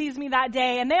family all sees me that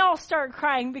day, and they all start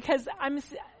crying because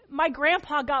my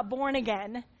grandpa got born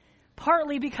again,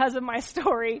 partly because of my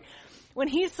story. When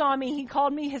he saw me, he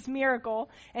called me his miracle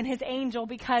and his angel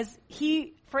because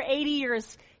for 80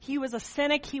 years, he was a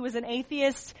cynic. He was an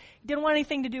atheist. He didn't want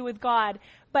anything to do with God.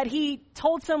 But he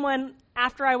told someone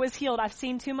after I was healed, I've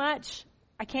seen too much.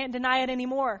 I can't deny it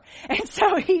anymore. And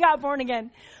so he got born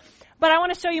again. But I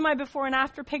want to show you my before and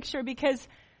after picture because,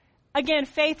 again,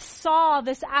 faith saw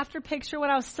this after picture when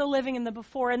I was still living in the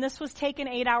before. And this was taken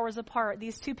 8 hours apart.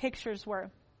 These two pictures were.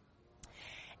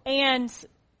 And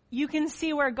you can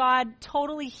see where God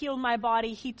totally healed my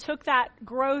body. He took that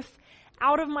growth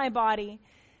out of my body.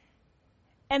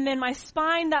 And then my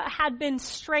spine that had been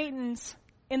straightened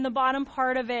in the bottom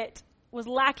part of it was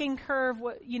lacking curve.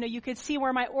 You know, you could see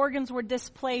where my organs were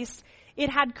displaced. It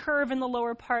had curve in the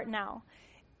lower part now.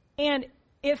 And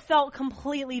it felt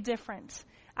completely different.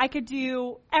 I could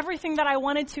do everything that I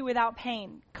wanted to without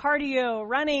pain. Cardio,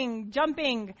 running,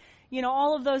 jumping, you know,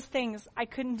 all of those things I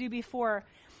couldn't do before.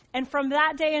 And from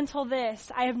that day until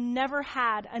this, I have never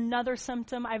had another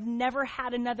symptom. I've never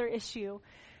had another issue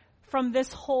from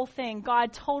this whole thing.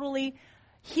 God totally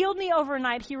healed me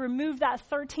overnight. He removed that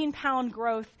 13-pound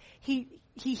growth. He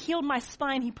healed my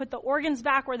spine. He put the organs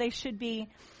back where they should be.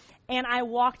 And I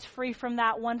walked free from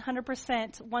that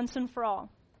 100% once and for all.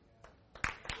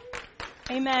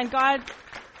 Amen. God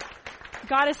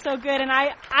is so good. And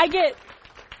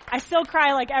I still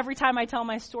cry like every time I tell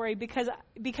my story because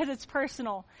it's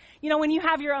personal. You know, when you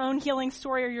have your own healing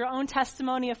story or your own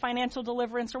testimony of financial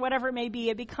deliverance or whatever it may be,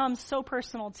 it becomes so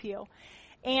personal to you.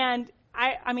 And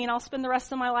I mean, I'll spend the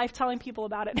rest of my life telling people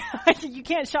about it. You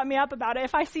can't shut me up about it.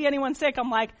 If I see anyone sick, I'm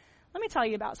like, let me tell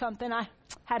you about something I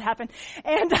had happen.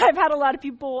 And I've had a lot of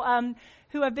people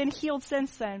who have been healed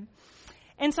since then.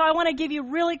 And so I want to give you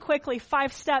really quickly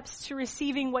 5 steps to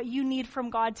receiving what you need from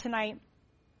God tonight.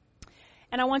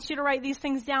 And I want you to write these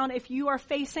things down if you are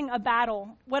facing a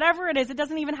battle. Whatever it is, it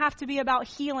doesn't even have to be about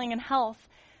healing and health.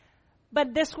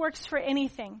 But this works for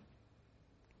anything.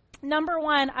 Number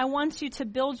 1, I want you to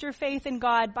build your faith in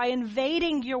God by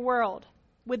invading your world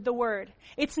with the Word.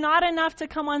 It's not enough to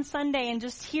come on Sunday and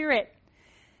just hear it.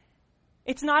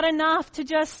 It's not enough to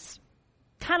just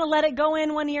kind of let it go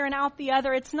in one ear and out the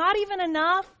other. It's not even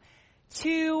enough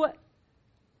to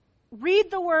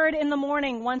read the Word in the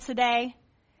morning once a day,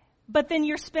 but then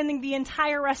you're spending the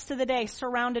entire rest of the day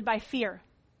surrounded by fear.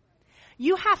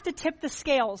 You have to tip the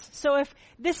scales. So if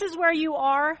this is where you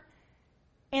are,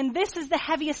 and this is the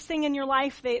heaviest thing in your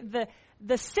life,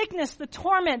 the sickness, the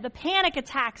torment, the panic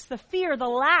attacks, the fear, the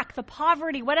lack, the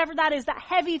poverty, whatever that is, that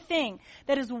heavy thing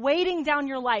that is weighting down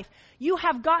your life, you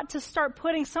have got to start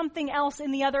putting something else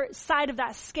in the other side of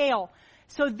that scale.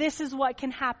 So this is what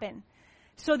can happen.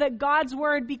 So that God's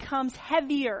word becomes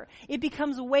heavier, it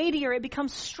becomes weightier, it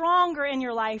becomes stronger in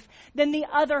your life than the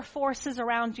other forces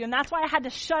around you. And that's why I had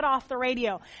to shut off the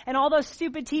radio and all those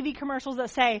stupid TV commercials that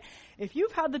say, if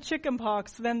you've had the chicken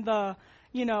pox, then the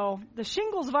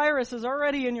shingles virus is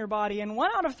already in your body, and 1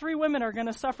 out of 3 women are going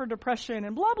to suffer depression,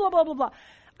 and blah, blah, blah, blah, blah.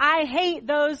 I hate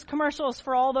those commercials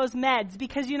for all those meds,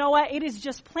 because you know what? It is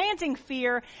just planting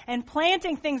fear and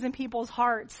planting things in people's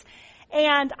hearts.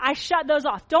 And I shut those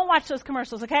off. Don't watch those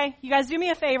commercials, okay? You guys do me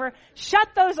a favor. Shut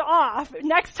those off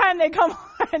next time they come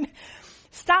on.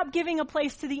 Stop giving a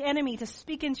place to the enemy to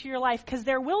speak into your life, because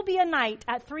there will be a night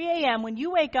at 3 a.m. when you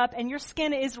wake up and your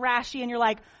skin is rashy and you're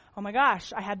like, oh my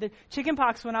gosh, I had the chicken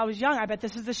pox when I was young. I bet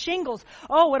this is the shingles.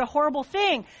 Oh, what a horrible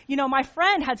thing. My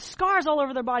friend had scars all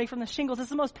over their body from the shingles. It's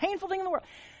the most painful thing in the world.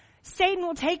 Satan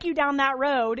will take you down that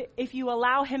road if you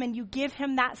allow him and you give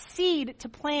him that seed to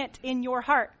plant in your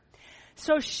heart.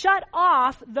 So shut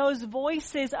off those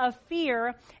voices of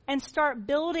fear and start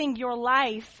building your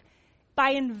life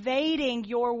by invading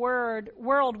your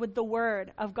world with the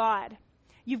Word of God.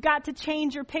 You've got to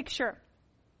change your picture.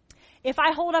 If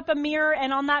I hold up a mirror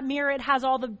and on that mirror it has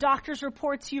all the doctor's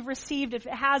reports you've received, if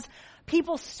it has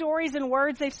people's stories and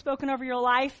words they've spoken over your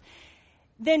life,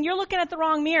 then you're looking at the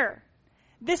wrong mirror.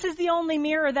 This is the only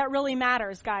mirror that really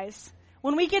matters, guys.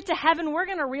 When we get to heaven, we're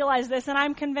going to realize this, and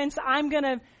I'm convinced I'm going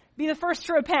to be the first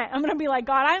to repent. I'm going to be like,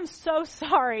 God, I'm so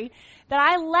sorry that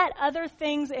I let other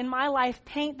things in my life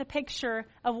paint the picture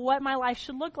of what my life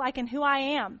should look like and who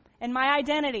I am and my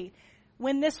identity,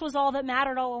 when this was all that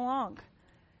mattered all along.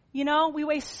 We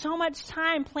waste so much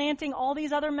time planting all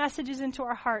these other messages into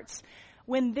our hearts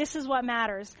when this is what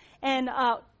matters. And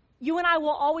you and I will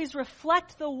always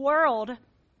reflect the world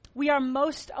we are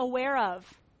most aware of.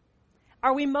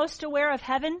 Are we most aware of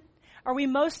heaven? Are we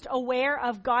most aware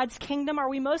of God's kingdom? Are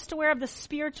we most aware of the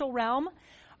spiritual realm?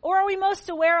 Or are we most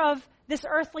aware of this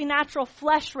earthly, natural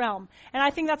flesh realm? And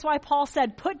I think that's why Paul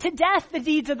said, put to death the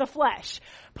deeds of the flesh.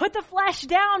 Put the flesh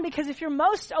down, because if you're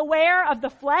most aware of the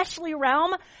fleshly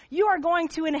realm, you are going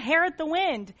to inherit the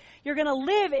wind. You're going to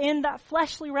live in that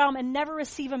fleshly realm and never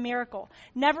receive a miracle,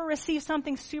 never receive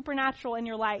something supernatural in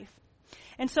your life.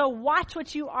 And so watch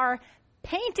what you are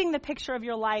painting the picture of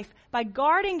your life by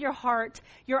guarding your heart,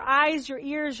 your eyes, your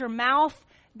ears, your mouth.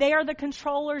 They are the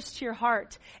controllers to your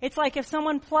heart. It's like if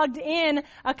someone plugged in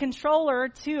a controller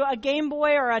to a Game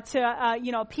Boy or to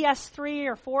PS3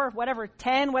 or 4 or whatever,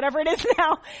 10, whatever it is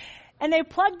now, and they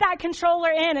plug that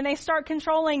controller in and they start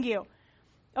controlling you.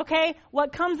 Okay?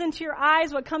 What comes into your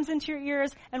eyes, what comes into your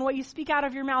ears, and what you speak out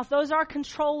of your mouth, those are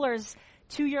controllers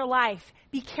to your life.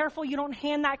 Be careful you don't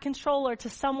hand that controller to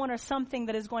someone or something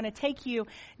that is going to take you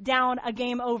down a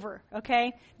game over,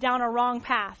 okay? Down a wrong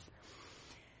path.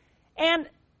 And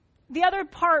the other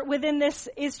part within this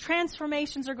is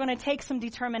transformations are going to take some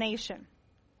determination.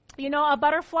 A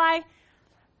butterfly,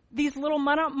 these little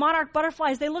monarch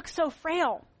butterflies, they look so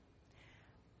frail.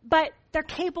 But they're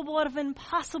capable of an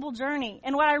impossible journey.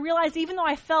 And what I realized, even though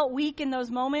I felt weak in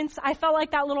those moments, I felt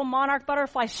like that little monarch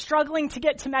butterfly struggling to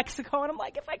get to Mexico. And I'm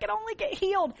like, if I could only get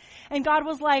healed. And God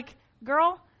was like,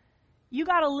 girl, you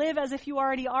got to live as if you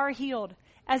already are healed.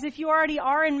 As if you already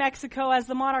are in Mexico as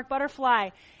the monarch butterfly.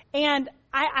 And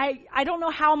I don't know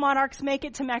how monarchs make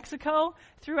it to Mexico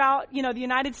throughout, the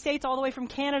United States, all the way from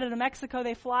Canada to Mexico.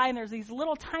 They fly, and there's these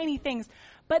little tiny things.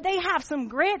 But they have some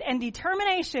grit and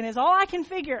determination is all I can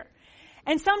figure.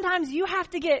 And sometimes you have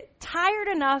to get tired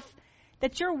enough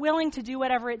that you're willing to do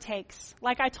whatever it takes.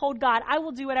 Like I told God, I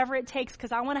will do whatever it takes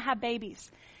because I want to have babies.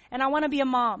 And I want to be a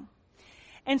mom.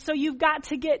 And so you've got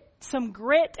to get some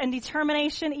grit and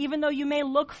determination, even though you may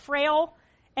look frail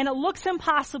and it looks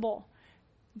impossible.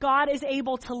 God is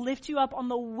able to lift you up on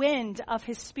the wind of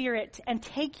his Spirit and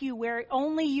take you where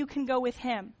only you can go with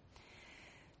him.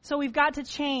 So we've got to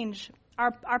change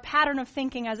our pattern of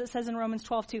thinking, as it says in Romans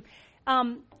 12:2.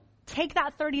 Take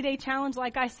that 30-day challenge,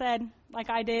 like I said, like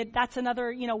I did. That's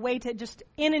another, way to just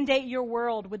inundate your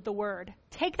world with the word.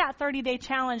 Take that 30-day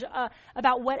challenge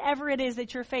about whatever it is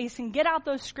that you're facing. Get out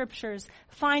those scriptures.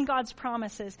 Find God's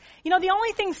promises. The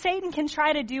only thing Satan can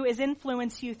try to do is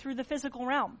influence you through the physical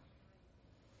realm.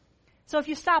 So if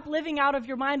you stop living out of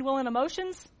your mind, will, and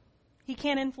emotions, he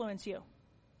can't influence you.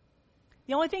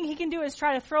 The only thing he can do is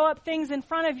try to throw up things in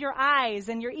front of your eyes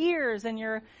and your ears and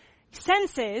your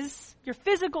senses, your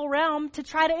physical realm, to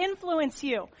try to influence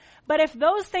you. But if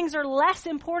those things are less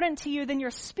important to you than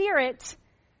your spirit,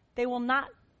 they will not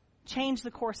change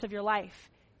the course of your life.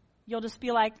 You'll just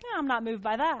be like, I'm not moved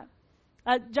by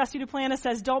that. Jesse Duplantis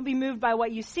says, don't be moved by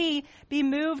what you see, be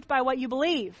moved by what you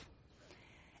believe.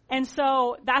 And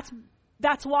so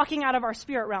that's walking out of our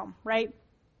spirit realm, right?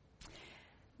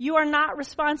 You are not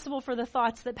responsible for the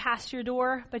thoughts that pass your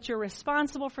door, but you're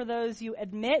responsible for those you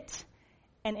admit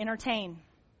and entertain.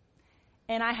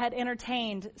 And I had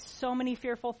entertained so many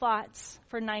fearful thoughts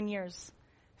for 9 years.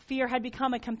 Fear had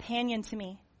become a companion to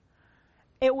me.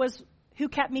 It was who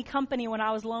kept me company when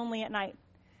I was lonely at night.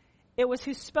 It was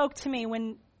who spoke to me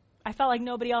when I felt like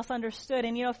nobody else understood.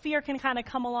 And fear can kind of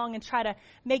come along and try to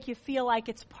make you feel like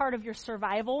it's part of your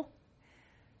survival.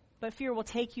 But fear will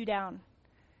take you down.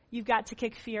 You've got to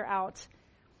kick fear out.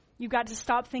 You've got to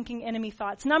stop thinking enemy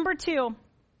thoughts. Number 2,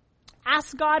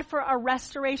 ask God for a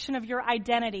restoration of your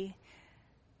identity.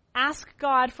 Ask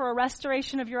God for a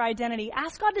restoration of your identity.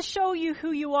 Ask God to show you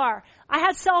who you are. I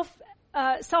had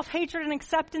self-hatred and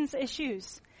acceptance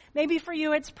issues. Maybe for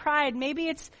you it's pride. Maybe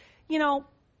it's,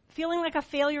 feeling like a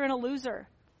failure and a loser.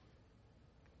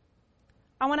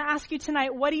 I want to ask you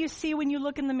tonight, what do you see when you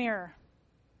look in the mirror?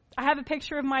 I have a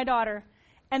picture of my daughter,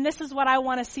 and this is what I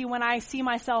want to see when I see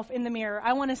myself in the mirror.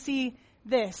 I want to see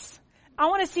this. I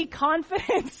want to see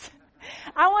confidence.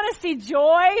 I want to see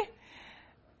joy.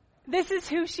 This is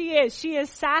who she is. She is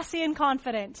sassy and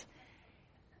confident.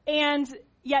 And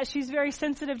yet she's very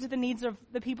sensitive to the needs of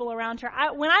the people around her.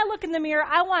 When I look in the mirror,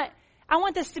 I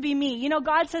want this to be me.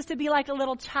 God says to be like a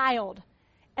little child.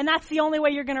 And that's the only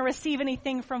way you're going to receive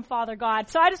anything from Father God.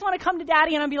 So I just want to come to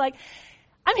Daddy and I'll be like,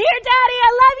 I'm here, Daddy.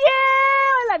 I love you.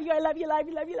 I love you. I love you. Love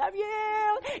you. Love you. Love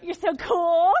you. You're so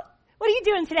cool. What are you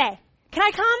doing today? Can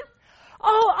I come?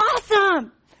 Oh,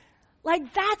 awesome.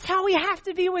 Like, that's how we have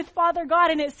to be with Father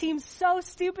God. And it seems so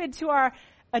stupid to our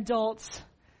adults,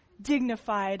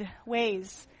 dignified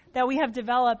ways that we have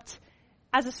developed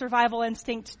as a survival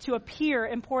instinct to appear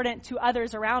important to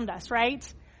others around us, right?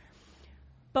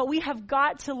 But we have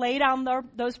got to lay down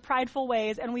those prideful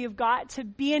ways, and we have got to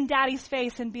be in Daddy's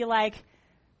face and be like,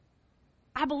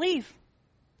 I believe.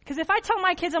 Because if I tell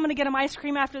my kids I'm going to get them ice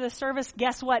cream after the service,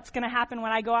 guess what's going to happen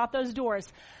when I go out those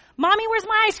doors? Mommy, where's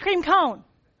my ice cream cone?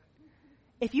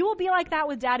 If you will be like that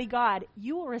with Daddy God,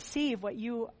 you will receive what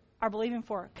you are believing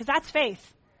for. Because that's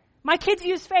faith. My kids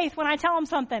use faith when I tell them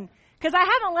something. Because I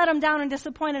haven't let them down and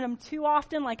disappointed them too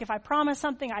often. Like if I promise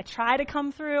something, I try to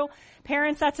come through.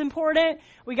 Parents, that's important.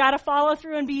 We got to follow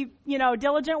through and be,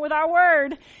 diligent with our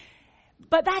word.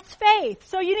 But that's faith.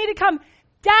 So you need to come,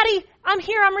 Daddy, I'm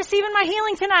here. I'm receiving my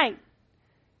healing tonight.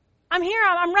 I'm here.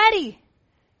 I'm ready.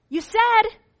 You said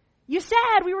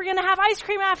we were going to have ice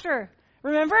cream after.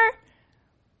 Remember?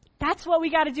 That's what we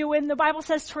got to do when the Bible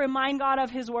says to remind God of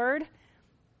his word.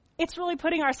 It's really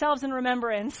putting ourselves in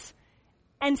remembrance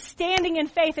and standing in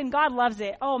faith, and God loves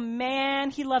it. Oh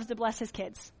man, he loves to bless his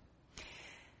kids.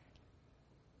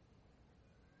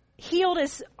 Healed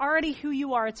is already who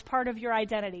you are. It's part of your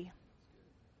identity.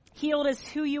 Healed is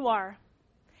who you are.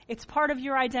 It's part of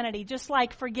your identity. Just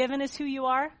like forgiven is who you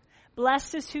are,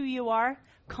 blessed is who you are,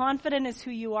 confident is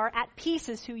who you are, at peace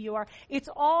is who you are. It's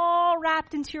all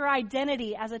wrapped into your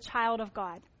identity as a child of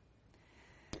God.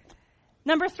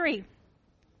 Number 3,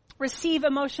 receive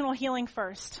emotional healing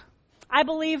first. I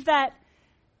believe that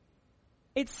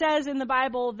it says in the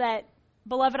Bible that,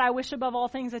 beloved, I wish above all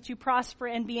things that you prosper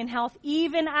and be in health,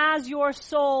 even as your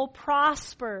soul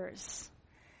prospers.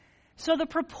 So the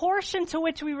proportion to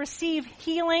which we receive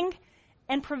healing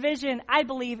and provision, I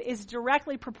believe, is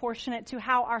directly proportionate to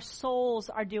how our souls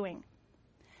are doing.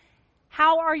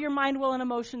 How are your mind, will, and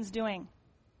emotions doing?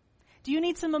 Do you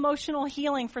need some emotional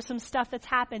healing for some stuff that's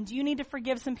happened? Do you need to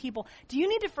forgive some people? Do you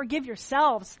need to forgive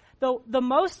yourselves? The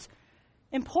most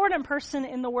important person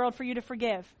in the world for you to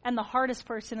forgive, and the hardest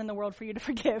person in the world for you to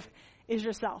forgive, is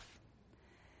yourself.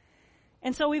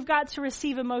 And so we've got to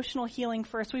receive emotional healing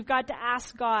first. We've got to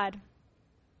ask God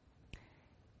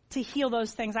to heal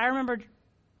those things. I remember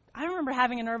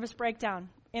having a nervous breakdown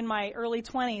in my early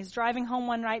 20s, driving home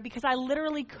one night because I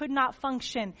literally could not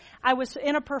function. I was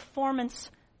in a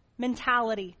performance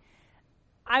mentality.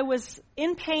 I was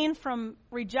in pain from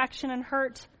rejection and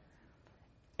hurt,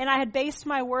 and I had based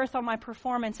my worth on my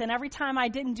performance. And every time I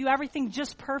didn't do everything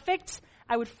just perfect,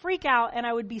 I would freak out and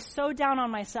I would be so down on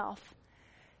myself.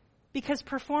 Because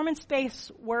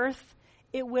performance-based worth,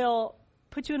 it will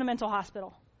put you in a mental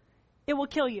hospital. It will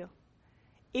kill you.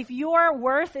 If your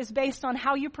worth is based on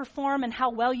how you perform and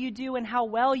how well you do and how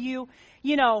well you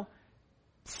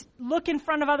look in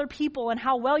front of other people and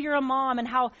how well you're a mom and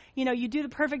how, you do the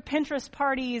perfect Pinterest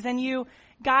parties and you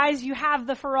have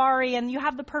the Ferrari and you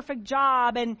have the perfect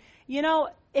job and,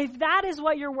 if that is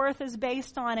what your worth is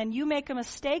based on and you make a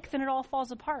mistake, then it all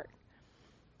falls apart.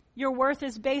 Your worth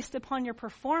is based upon your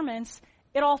performance.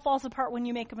 It all falls apart when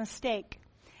you make a mistake.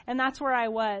 And that's where I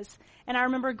was. And I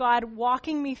remember God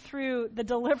walking me through the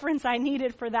deliverance I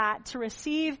needed for that, to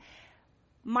receive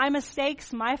my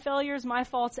mistakes, my failures, my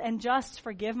faults, and just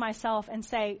forgive myself and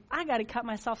say, I got to cut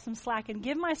myself some slack and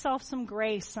give myself some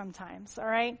grace sometimes, all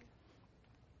right?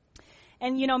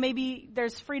 And, maybe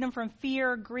there's freedom from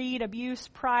fear, greed, abuse,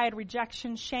 pride,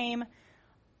 rejection, shame,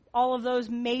 all of those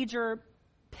major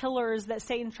pillars that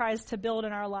Satan tries to build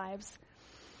in our lives.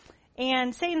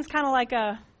 And Satan's kind of like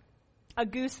a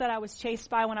goose that I was chased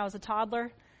by when I was a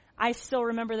toddler. I still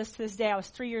remember this to this day. I was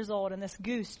 3 years old, and this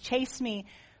goose chased me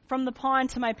from the pond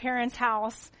to my parents'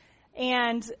 house,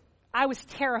 and I was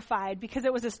terrified because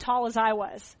it was as tall as I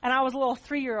was, and I was a little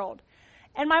 3-year-old.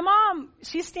 And my mom,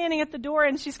 she's standing at the door,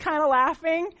 and she's kind of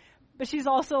laughing, but she's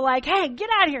also like, hey, get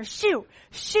out of here, shoo,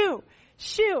 shoo,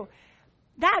 shoo.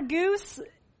 That goose,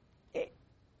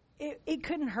 it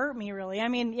couldn't hurt me, really. I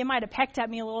mean, it might have pecked at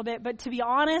me a little bit, but to be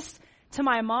honest, to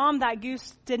my mom, that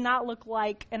goose did not look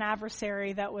like an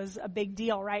adversary that was a big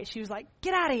deal, right? She was like,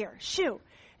 get out of here, shoo.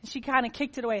 And she kind of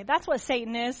kicked it away. That's what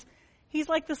Satan is. He's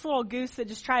like this little goose that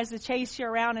just tries to chase you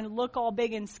around and look all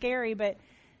big and scary, but,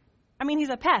 he's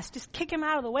a pest. Just kick him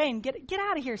out of the way and get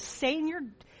out of here, Satan. You're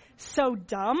so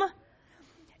dumb.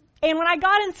 And when I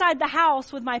got inside the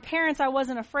house with my parents, I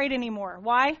wasn't afraid anymore.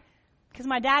 Why? Because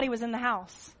my daddy was in the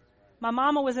house. My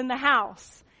mama was in the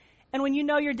house. And when you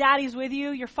know your daddy's with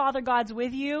you, your Father God's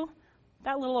with you,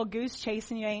 that little old goose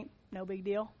chasing you ain't no big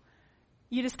deal.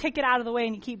 You just kick it out of the way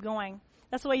and you keep going.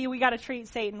 That's the way we got to treat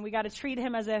Satan. We got to treat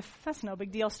him as if that's no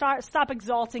big deal. Stop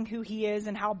exalting who he is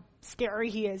and how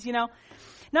scary he is,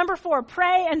 Number 4,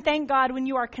 pray and thank God when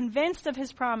you are convinced of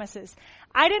his promises.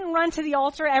 I didn't run to the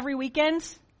altar every weekend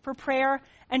for prayer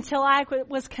until I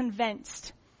was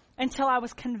convinced. Until I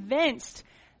was convinced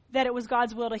that it was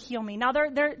God's will to heal me. Now,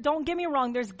 don't get me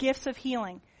wrong, there's gifts of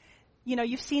healing.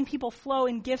 You've seen people flow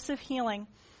in gifts of healing.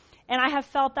 And I have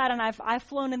felt that, and I've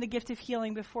flown in the gift of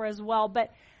healing before as well.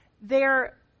 But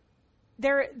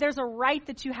there's a right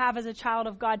that you have as a child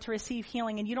of God to receive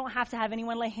healing, and you don't have to have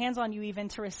anyone lay hands on you even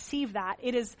to receive that.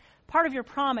 It is part of your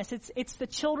promise. It's the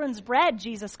children's bread,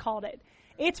 Jesus called it.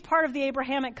 It's part of the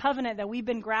Abrahamic covenant that we've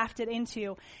been grafted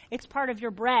into. It's part of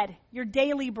your bread, your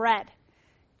daily bread.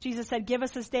 Jesus said, give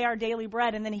us this day our daily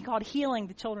bread, and then he called healing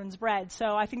the children's bread.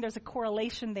 So I think there's a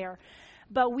correlation there.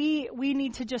 But we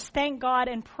need to just thank God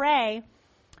and pray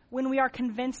when we are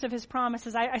convinced of his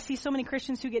promises. I see so many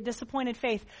Christians who get disappointed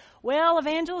faith. Well,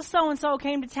 evangelist so-and-so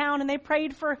came to town and they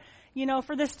prayed for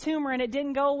this tumor and it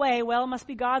didn't go away. Well, it must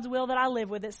be God's will that I live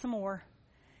with it some more.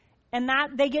 And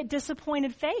that they get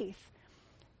disappointed faith.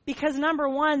 Because number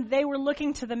 1, they were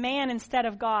looking to the man instead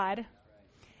of God.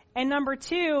 And number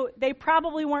 2, they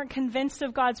probably weren't convinced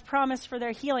of God's promise for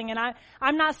their healing. And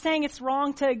I'm not saying it's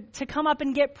wrong to come up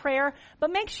and get prayer, but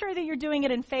make sure that you're doing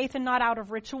it in faith and not out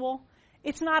of ritual.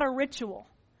 It's not a ritual.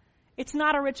 It's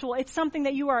not a ritual. It's something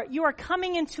that you are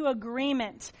coming into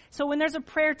agreement. So when there's a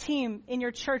prayer team in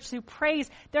your church who prays,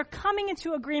 they're coming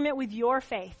into agreement with your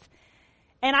faith.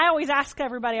 And I always ask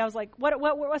everybody, I was like,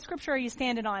 what scripture are you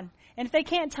standing on? And if they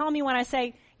can't tell me when, I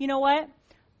say, you know what?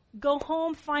 Go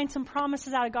home, find some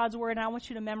promises out of God's word, and I want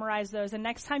you to memorize those. And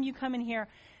next time you come in here,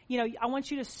 I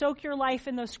want you to soak your life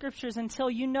in those scriptures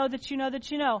until you know that you know that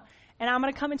you know. And I'm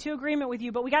going to come into agreement with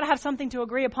you, but we got to have something to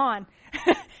agree upon.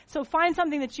 So find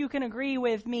something that you can agree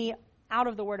with me out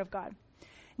of the Word of God.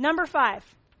 Number 5.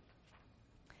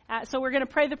 So we're going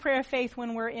to pray the prayer of faith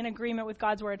when we're in agreement with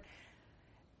God's Word.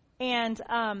 And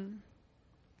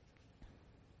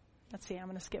let's see, I'm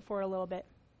going to skip forward a little bit.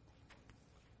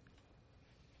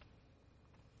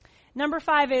 Number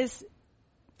 5 is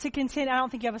to continue. I don't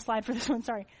think you have a slide for this one,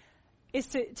 sorry. is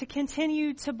to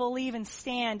continue to believe and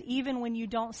stand even when you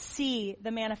don't see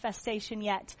the manifestation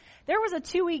yet. There was a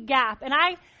 2-week gap, and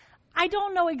I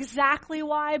don't know exactly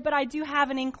why, but I do have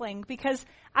an inkling, because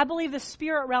I believe the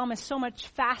spirit realm is so much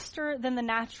faster than the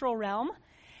natural realm.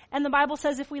 And the Bible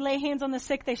says if we lay hands on the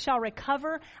sick, they shall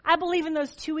recover. I believe in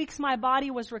those 2 weeks my body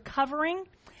was recovering,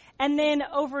 and then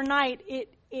overnight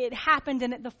it happened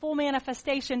in the full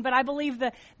manifestation. But I believe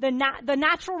the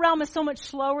natural realm is so much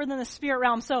slower than the spirit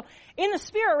realm. So in the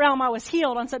spirit realm, I was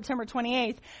healed on September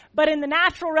 28th. But in the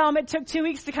natural realm, it took 2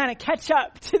 weeks to kind of catch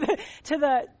up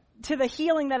to the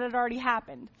healing that had already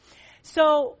happened.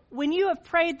 So when you have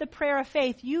prayed the prayer of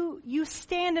faith, you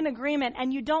stand in agreement,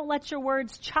 and you don't let your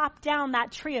words chop down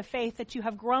that tree of faith that you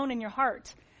have grown in your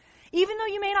heart. Even though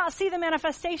you may not see the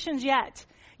manifestations yet,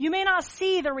 you may not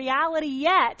see the reality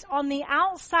yet on the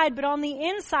outside, but on the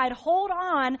inside, hold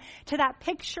on to that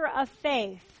picture of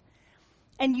faith,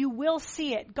 and you will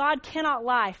see it. God cannot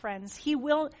lie, friends. He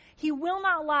will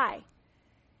not lie.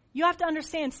 You have to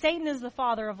understand, Satan is the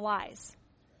father of lies.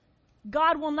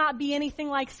 God will not be anything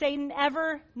like Satan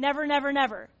ever, never, never,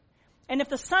 never. And if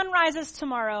the sun rises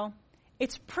tomorrow,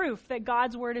 it's proof that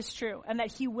God's word is true and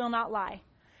that he will not lie.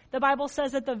 The Bible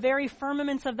says that the very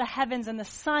firmaments of the heavens and the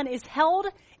sun is held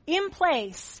in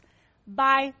place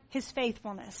by his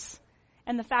faithfulness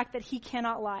and the fact that he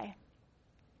cannot lie.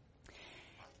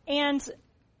 And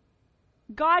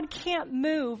God can't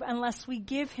move unless we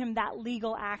give him that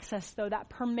legal access, though, that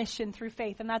permission through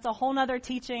faith. And that's a whole nother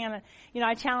teaching. And,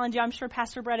 I challenge you. I'm sure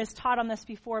Pastor Brett has taught on this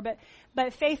before.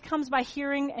 But faith comes by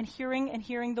hearing and hearing and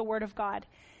hearing the word of God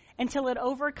until it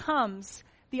overcomes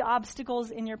the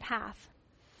obstacles in your path.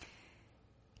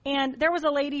 And there was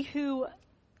a lady who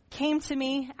came to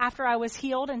me after I was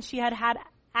healed, and she had had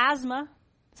asthma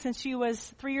since she was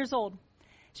 3 years old.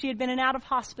 She had been in and out of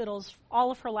hospitals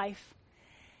all of her life.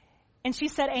 And she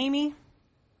said, Amy,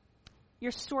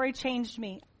 your story changed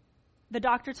me. The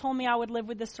doctor told me I would live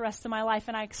with this the rest of my life,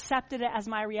 and I accepted it as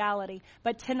my reality.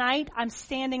 But tonight, I'm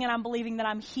standing and I'm believing that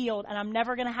I'm healed, and I'm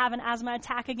never going to have an asthma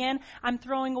attack again. I'm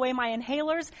throwing away my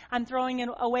inhalers. I'm throwing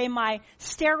away my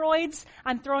steroids.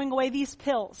 I'm throwing away these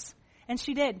pills. And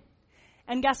she did.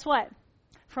 And guess what?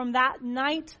 From that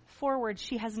night forward,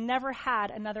 she has never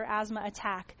had another asthma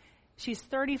attack. She's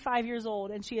 35 years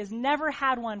old, and she has never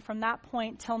had one from that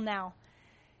point till now.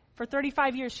 For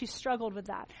 35 years, she struggled with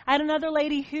that. I had another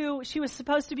lady who, she was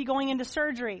supposed to be going into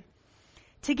surgery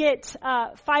to get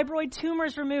fibroid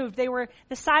tumors removed. They were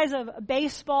the size of a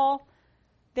baseball.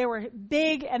 They were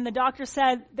big, and the doctor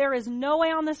said, there is no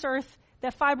way on this earth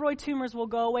that fibroid tumors will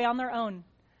go away on their own.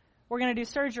 We're going to do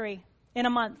surgery in a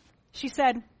month. She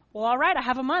said, well, all right, I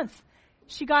have a month.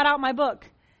 She got out my book,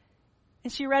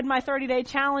 and she read my 30-day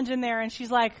challenge in there, and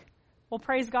she's like, well,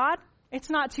 praise God. It's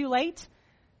not too late.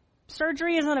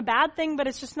 Surgery isn't a bad thing, but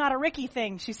it's just not a Ricky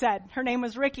thing, she said. Her name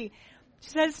was Ricky. She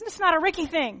said, it's just not a Ricky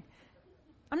thing.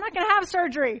 I'm not going to have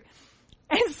surgery.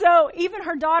 And so even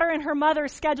her daughter and her mother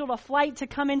scheduled a flight to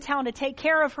come in town to take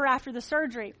care of her after the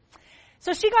surgery.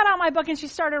 So she got out my book and she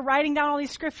started writing down all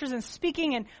these scriptures and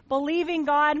speaking and believing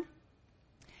God.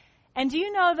 And do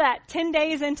you know that 10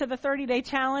 days into the 30-day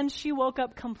challenge, she woke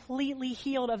up completely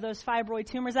healed of those fibroid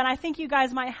tumors? And I think you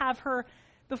guys might have her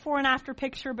before and after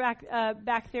picture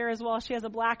back there as well. She has a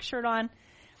black shirt on.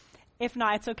 If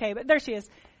not, it's okay. But there she is.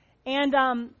 And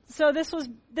so this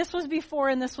was before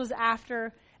and this was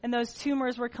after, and those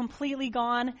tumors were completely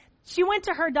gone. She went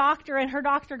to her doctor, and her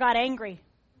doctor got angry.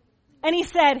 And he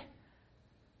said,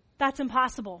 that's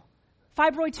impossible.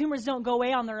 Fibroid tumors don't go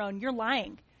away on their own. You're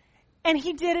lying. And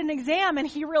he did an exam, and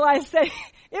he realized that it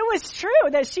was true,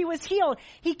 that she was healed.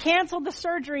 He canceled the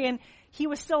surgery, and he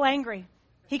was still angry.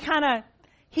 He kind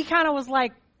of was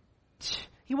like,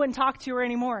 he wouldn't talk to her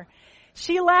anymore.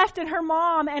 She left, and her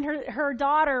mom and her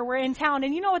daughter were in town.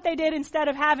 And you know what they did? Instead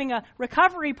of having a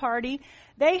recovery party,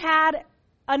 they had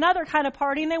another kind of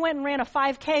party, and they went and ran a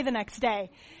 5K the next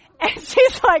day. And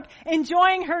she's like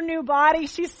enjoying her new body.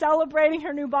 She's celebrating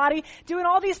her new body, doing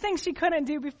all these things she couldn't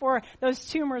do before those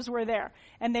tumors were there.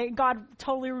 And God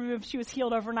totally removed. She was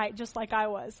healed overnight, just like I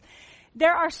was.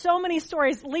 There are so many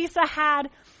stories. Lisa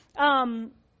had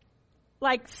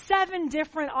like 7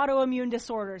 different autoimmune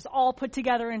disorders all put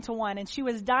together into one. And she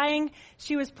was dying.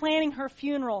 She was planning her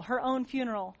funeral, her own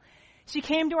funeral. She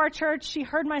came to our church. She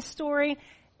heard my story,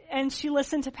 and she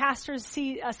listened to pastors'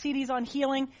 CDs on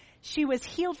healing. She was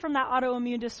healed from that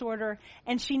autoimmune disorder,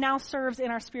 and she now serves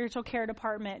in our spiritual care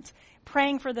department,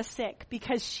 praying for the sick,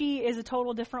 because she is a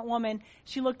total different woman.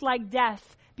 She looked like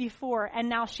death before, and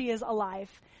now she is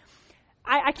alive.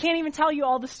 I can't even tell you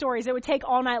all the stories. It would take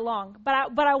all night long. But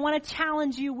I want to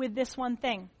challenge you with this one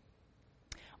thing.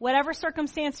 whatever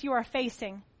circumstance you are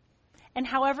facing, and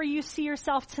however you see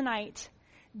yourself tonight,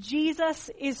 Jesus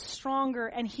is stronger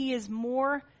and he is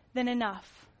more than enough.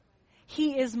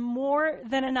 He is more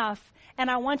than enough. And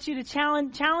I want you to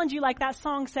challenge you like that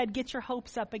song said, get your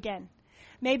hopes up again.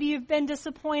 Maybe you've been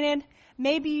disappointed.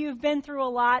 Maybe you've been through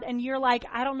a lot and you're like,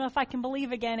 I don't know if I can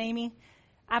believe again, Amy.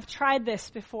 I've tried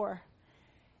this before.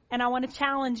 And I want to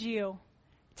challenge you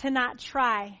to not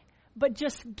try, but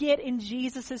just get in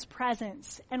Jesus'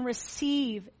 presence and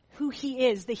receive who he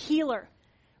is, the healer.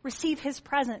 Receive his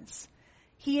presence.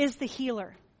 He is the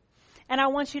healer. And I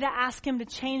want you to ask him to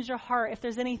change your heart if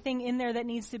there's anything in there that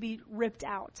needs to be ripped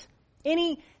out.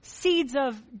 Any seeds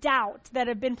of doubt that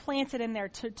have been planted in there,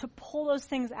 to pull those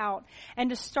things out and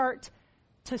to start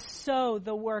to sow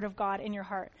the word of God in your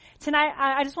heart. Tonight,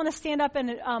 I just want to stand up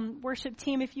and worship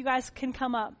team, if you guys can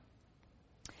come up.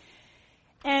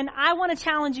 And I want to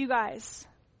challenge you guys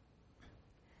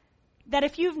that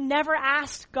if you've never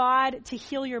asked God to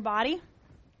heal your body,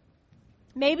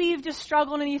 maybe you've just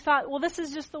struggled and you thought, well, this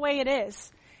is just the way it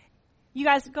is. You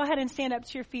guys, go ahead and stand up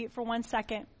to your feet for 1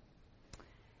 second.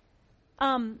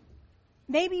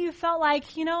 Maybe you felt like,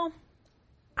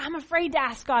 I'm afraid to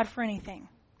ask God for anything.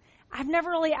 I've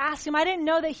never really asked him. I didn't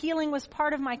know that healing was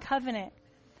part of my covenant.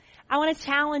 I want to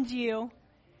challenge you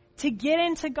to get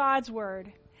into God's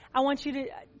word. I want you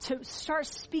to start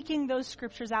speaking those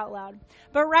scriptures out loud.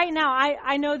 But right now,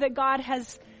 I know that God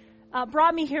has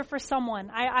brought me here for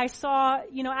someone. I saw,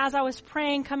 as I was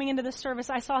praying coming into the service,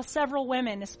 I saw several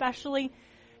women, especially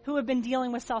who have been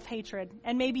dealing with self-hatred,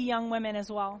 and maybe young women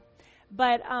as well.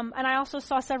 But and I also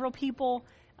saw several people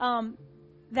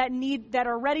that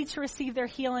are ready to receive their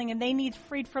healing, and they need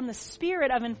freed from the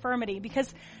spirit of infirmity,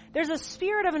 because there's a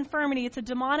spirit of infirmity. It's a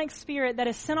demonic spirit that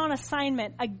is sent on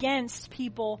assignment against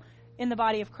people in the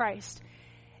body of Christ.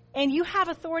 And you have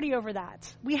authority over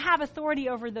that. We have authority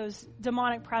over those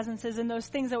demonic presences and those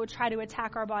things that would try to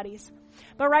attack our bodies.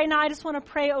 But right now, I just want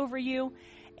to pray over you.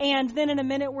 And then in a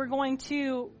minute, we're going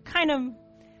to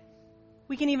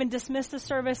we can even dismiss the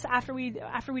service after we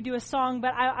do a song.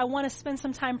 But I want to spend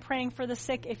some time praying for the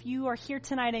sick. If you are here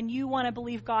tonight and you want to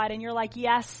believe God and you're like,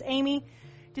 yes, Amy,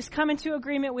 just come into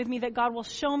agreement with me that God will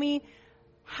show me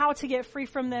how to get free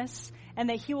from this, and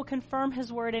that he will confirm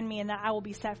his word in me, and that I will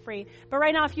be set free. But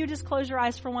right now, if you just close your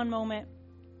eyes for one moment.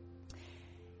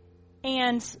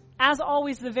 And as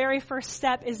always, the very first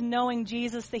step is knowing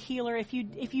Jesus, the healer. If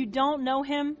you don't know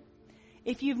him,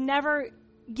 if you've never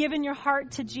given your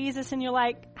heart to Jesus and you're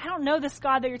like, I don't know this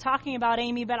God that you're talking about,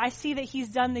 Amy, but I see that he's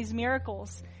done these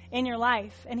miracles in your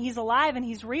life, and he's alive and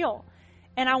he's real,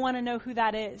 and I want to know who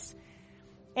that is.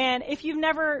 And if you've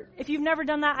never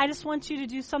done that, I just want you to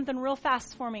do something real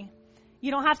fast for me.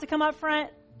 You don't have to come up front.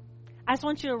 I just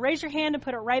want you to raise your hand and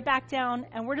put it right back down,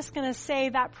 and we're just going to say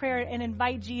that prayer and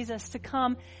invite Jesus to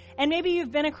come. And maybe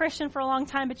you've been a Christian for a long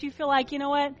time, but you feel like, you know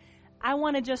what? I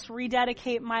want to just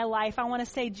rededicate my life. I want to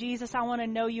say, Jesus, I want to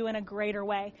know you in a greater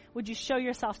way. Would you show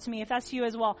yourself to me? If that's you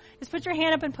as well, just put your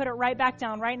hand up and put it right back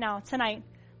down right now, tonight.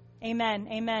 Amen,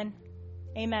 amen,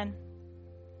 amen.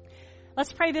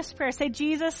 Let's pray this prayer. Say,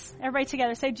 Jesus, everybody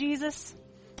together. Say, Jesus,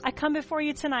 I come before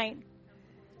you tonight.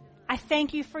 I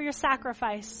thank you for your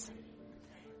sacrifice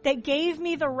that gave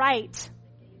me the right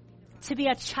to be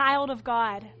a child of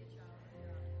God.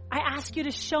 I ask you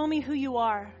to show me who you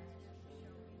are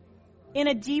in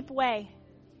a deep way.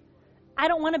 I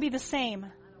don't want to be the same.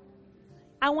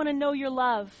 I want to know your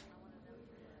love.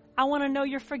 I want to know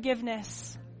your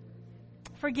forgiveness.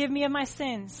 Forgive me of my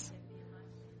sins.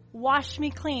 Wash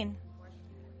me clean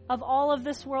of all of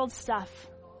this world stuff.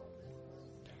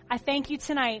 I thank you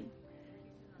tonight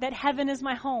that heaven is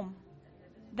my home,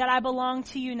 that I belong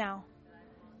to you now.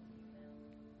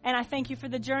 And I thank you for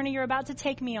the journey you're about to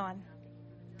take me on,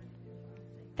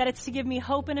 that it's to give me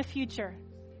hope and a future.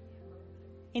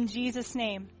 In Jesus'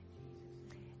 name,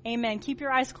 amen. Keep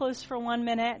your eyes closed for 1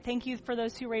 minute. Thank you for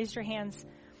those who raised your hands.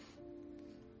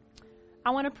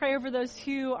 I want to pray over those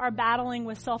who are battling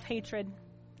with self-hatred.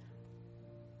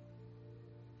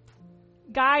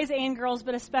 Guys and girls,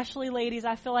 but especially ladies,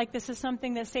 I feel like this is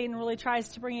something that Satan really tries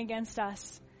to bring against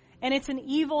us. And it's an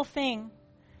evil thing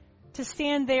to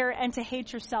stand there and to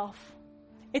hate yourself.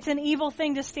 It's an evil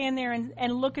thing to stand there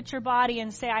and look at your body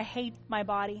and say, I hate my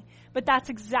body. But that's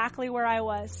exactly where I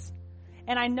was.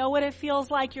 And I know what it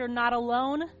feels like. You're not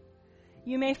alone.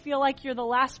 You may feel like you're the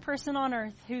last person on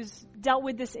earth who's dealt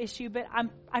with this issue, but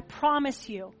I promise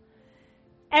you,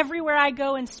 everywhere I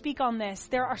go and speak on this,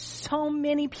 there are so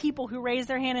many people who raise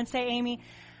their hand and say, Amy,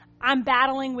 I'm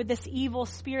battling with this evil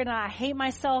spirit, and I hate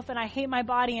myself, and I hate my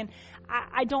body, and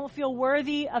I don't feel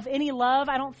worthy of any love.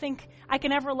 I don't think I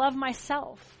can ever love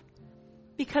myself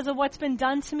because of what's been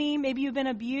done to me. Maybe you've been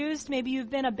abused. Maybe you've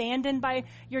been abandoned by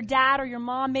your dad or your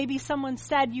mom. Maybe someone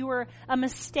said you were a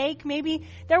mistake. Maybe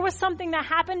there was something that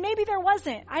happened. Maybe there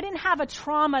wasn't. I didn't have a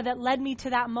trauma that led me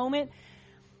to that moment.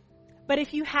 But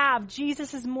if you have,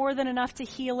 Jesus is more than enough to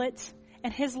heal it,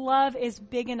 and his love is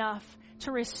big enough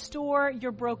to restore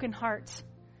your broken heart.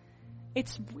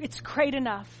 It's great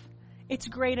enough. It's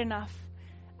great enough.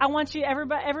 I want you,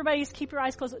 everybody, just keep your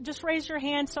eyes closed. Just raise your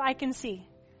hand so I can see.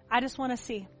 I just want to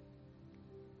see.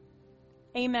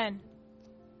 Amen.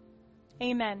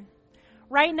 Amen.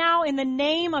 Right now, in the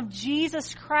name of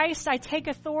Jesus Christ, I take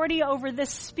authority over this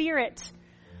spirit.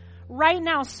 Right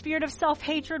now, spirit of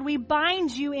self-hatred, we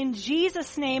bind you in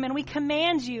Jesus' name and we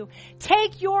command you,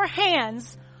 take your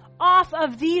hands off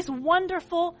of these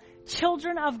wonderful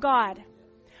children of God.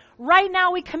 Right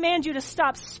now, we command you to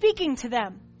stop speaking to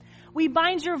them. We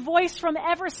bind your voice from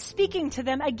ever speaking to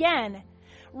them again.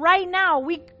 Right now,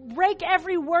 we break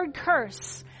every word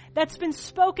curse that's been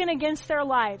spoken against their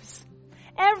lives.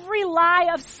 Every lie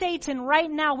of Satan right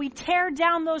now, we tear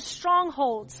down those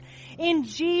strongholds in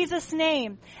Jesus'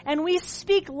 name. And we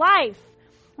speak life.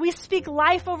 We speak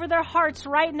life over their hearts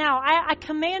right now. I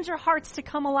command your hearts to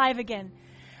come alive again.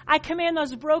 I command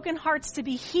those broken hearts to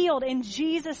be healed in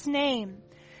Jesus' name.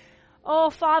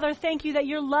 Oh, Father, thank you that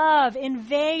your love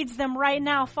invades them right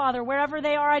now, Father. Wherever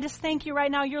they are, I just thank you right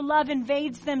now. Your love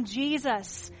invades them,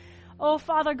 Jesus. Oh,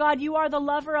 Father God, you are the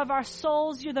lover of our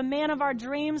souls. You're the man of our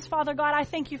dreams. Father God, I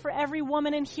thank you for every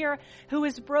woman in here who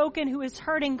is broken, who is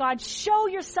hurting. God, show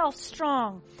yourself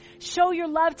strong. Show your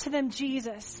love to them,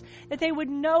 Jesus, that they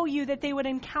would know you, that they would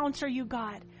encounter you,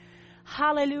 God.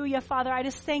 Hallelujah, Father. I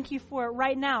just thank you for it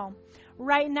right now.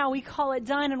 Right now, we call it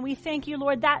done, and we thank you,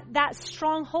 Lord, that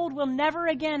stronghold will never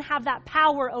again have that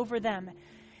power over them.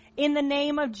 In the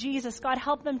name of Jesus, God,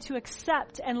 help them to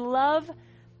accept and love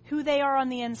who they are on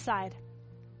the inside.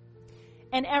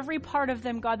 And every part of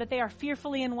them, God, that they are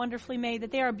fearfully and wonderfully made,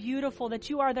 that they are beautiful,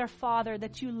 that you are their Father,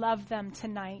 that you love them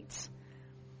tonight.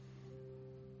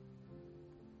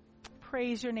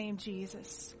 Praise your name,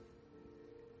 Jesus.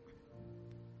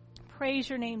 Praise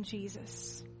your name,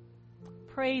 Jesus.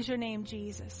 Praise your name,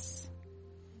 Jesus.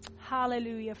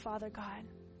 Hallelujah, Father God.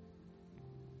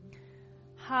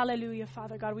 Hallelujah,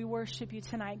 Father God. We worship you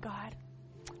tonight, God.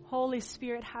 Holy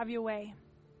Spirit, have your way.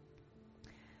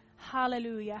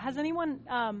 Hallelujah. Has anyone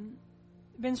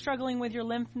been struggling with your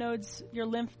lymph nodes, your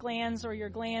lymph glands, or your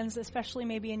glands, especially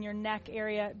maybe in your neck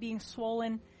area, being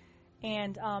swollen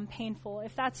and painful?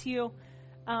 If that's you,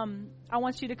 I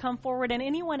want you to come forward. And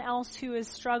anyone else who is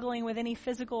struggling with any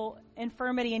physical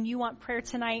infirmity and you want prayer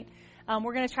tonight,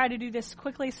 we're going to try to do this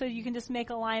quickly so you can just make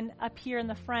a line up here in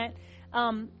the front.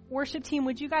 Worship team,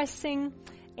 would you guys sing?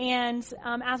 And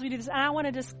as we do this, and I want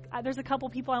to just, there's a couple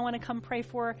people I want to come pray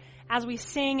for as we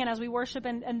sing and as we worship,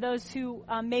 and those who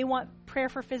may want prayer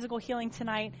for physical healing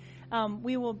tonight.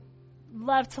 We will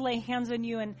love to lay hands on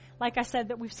you. And like I said,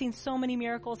 that we've seen so many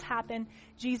miracles happen.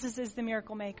 Jesus is the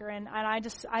miracle maker. And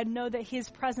I know that his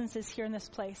presence is here in this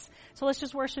place. So let's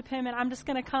just worship him. And I'm just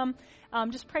going to come,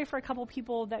 just pray for a couple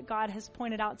people that God has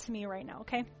pointed out to me right now.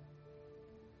 Okay.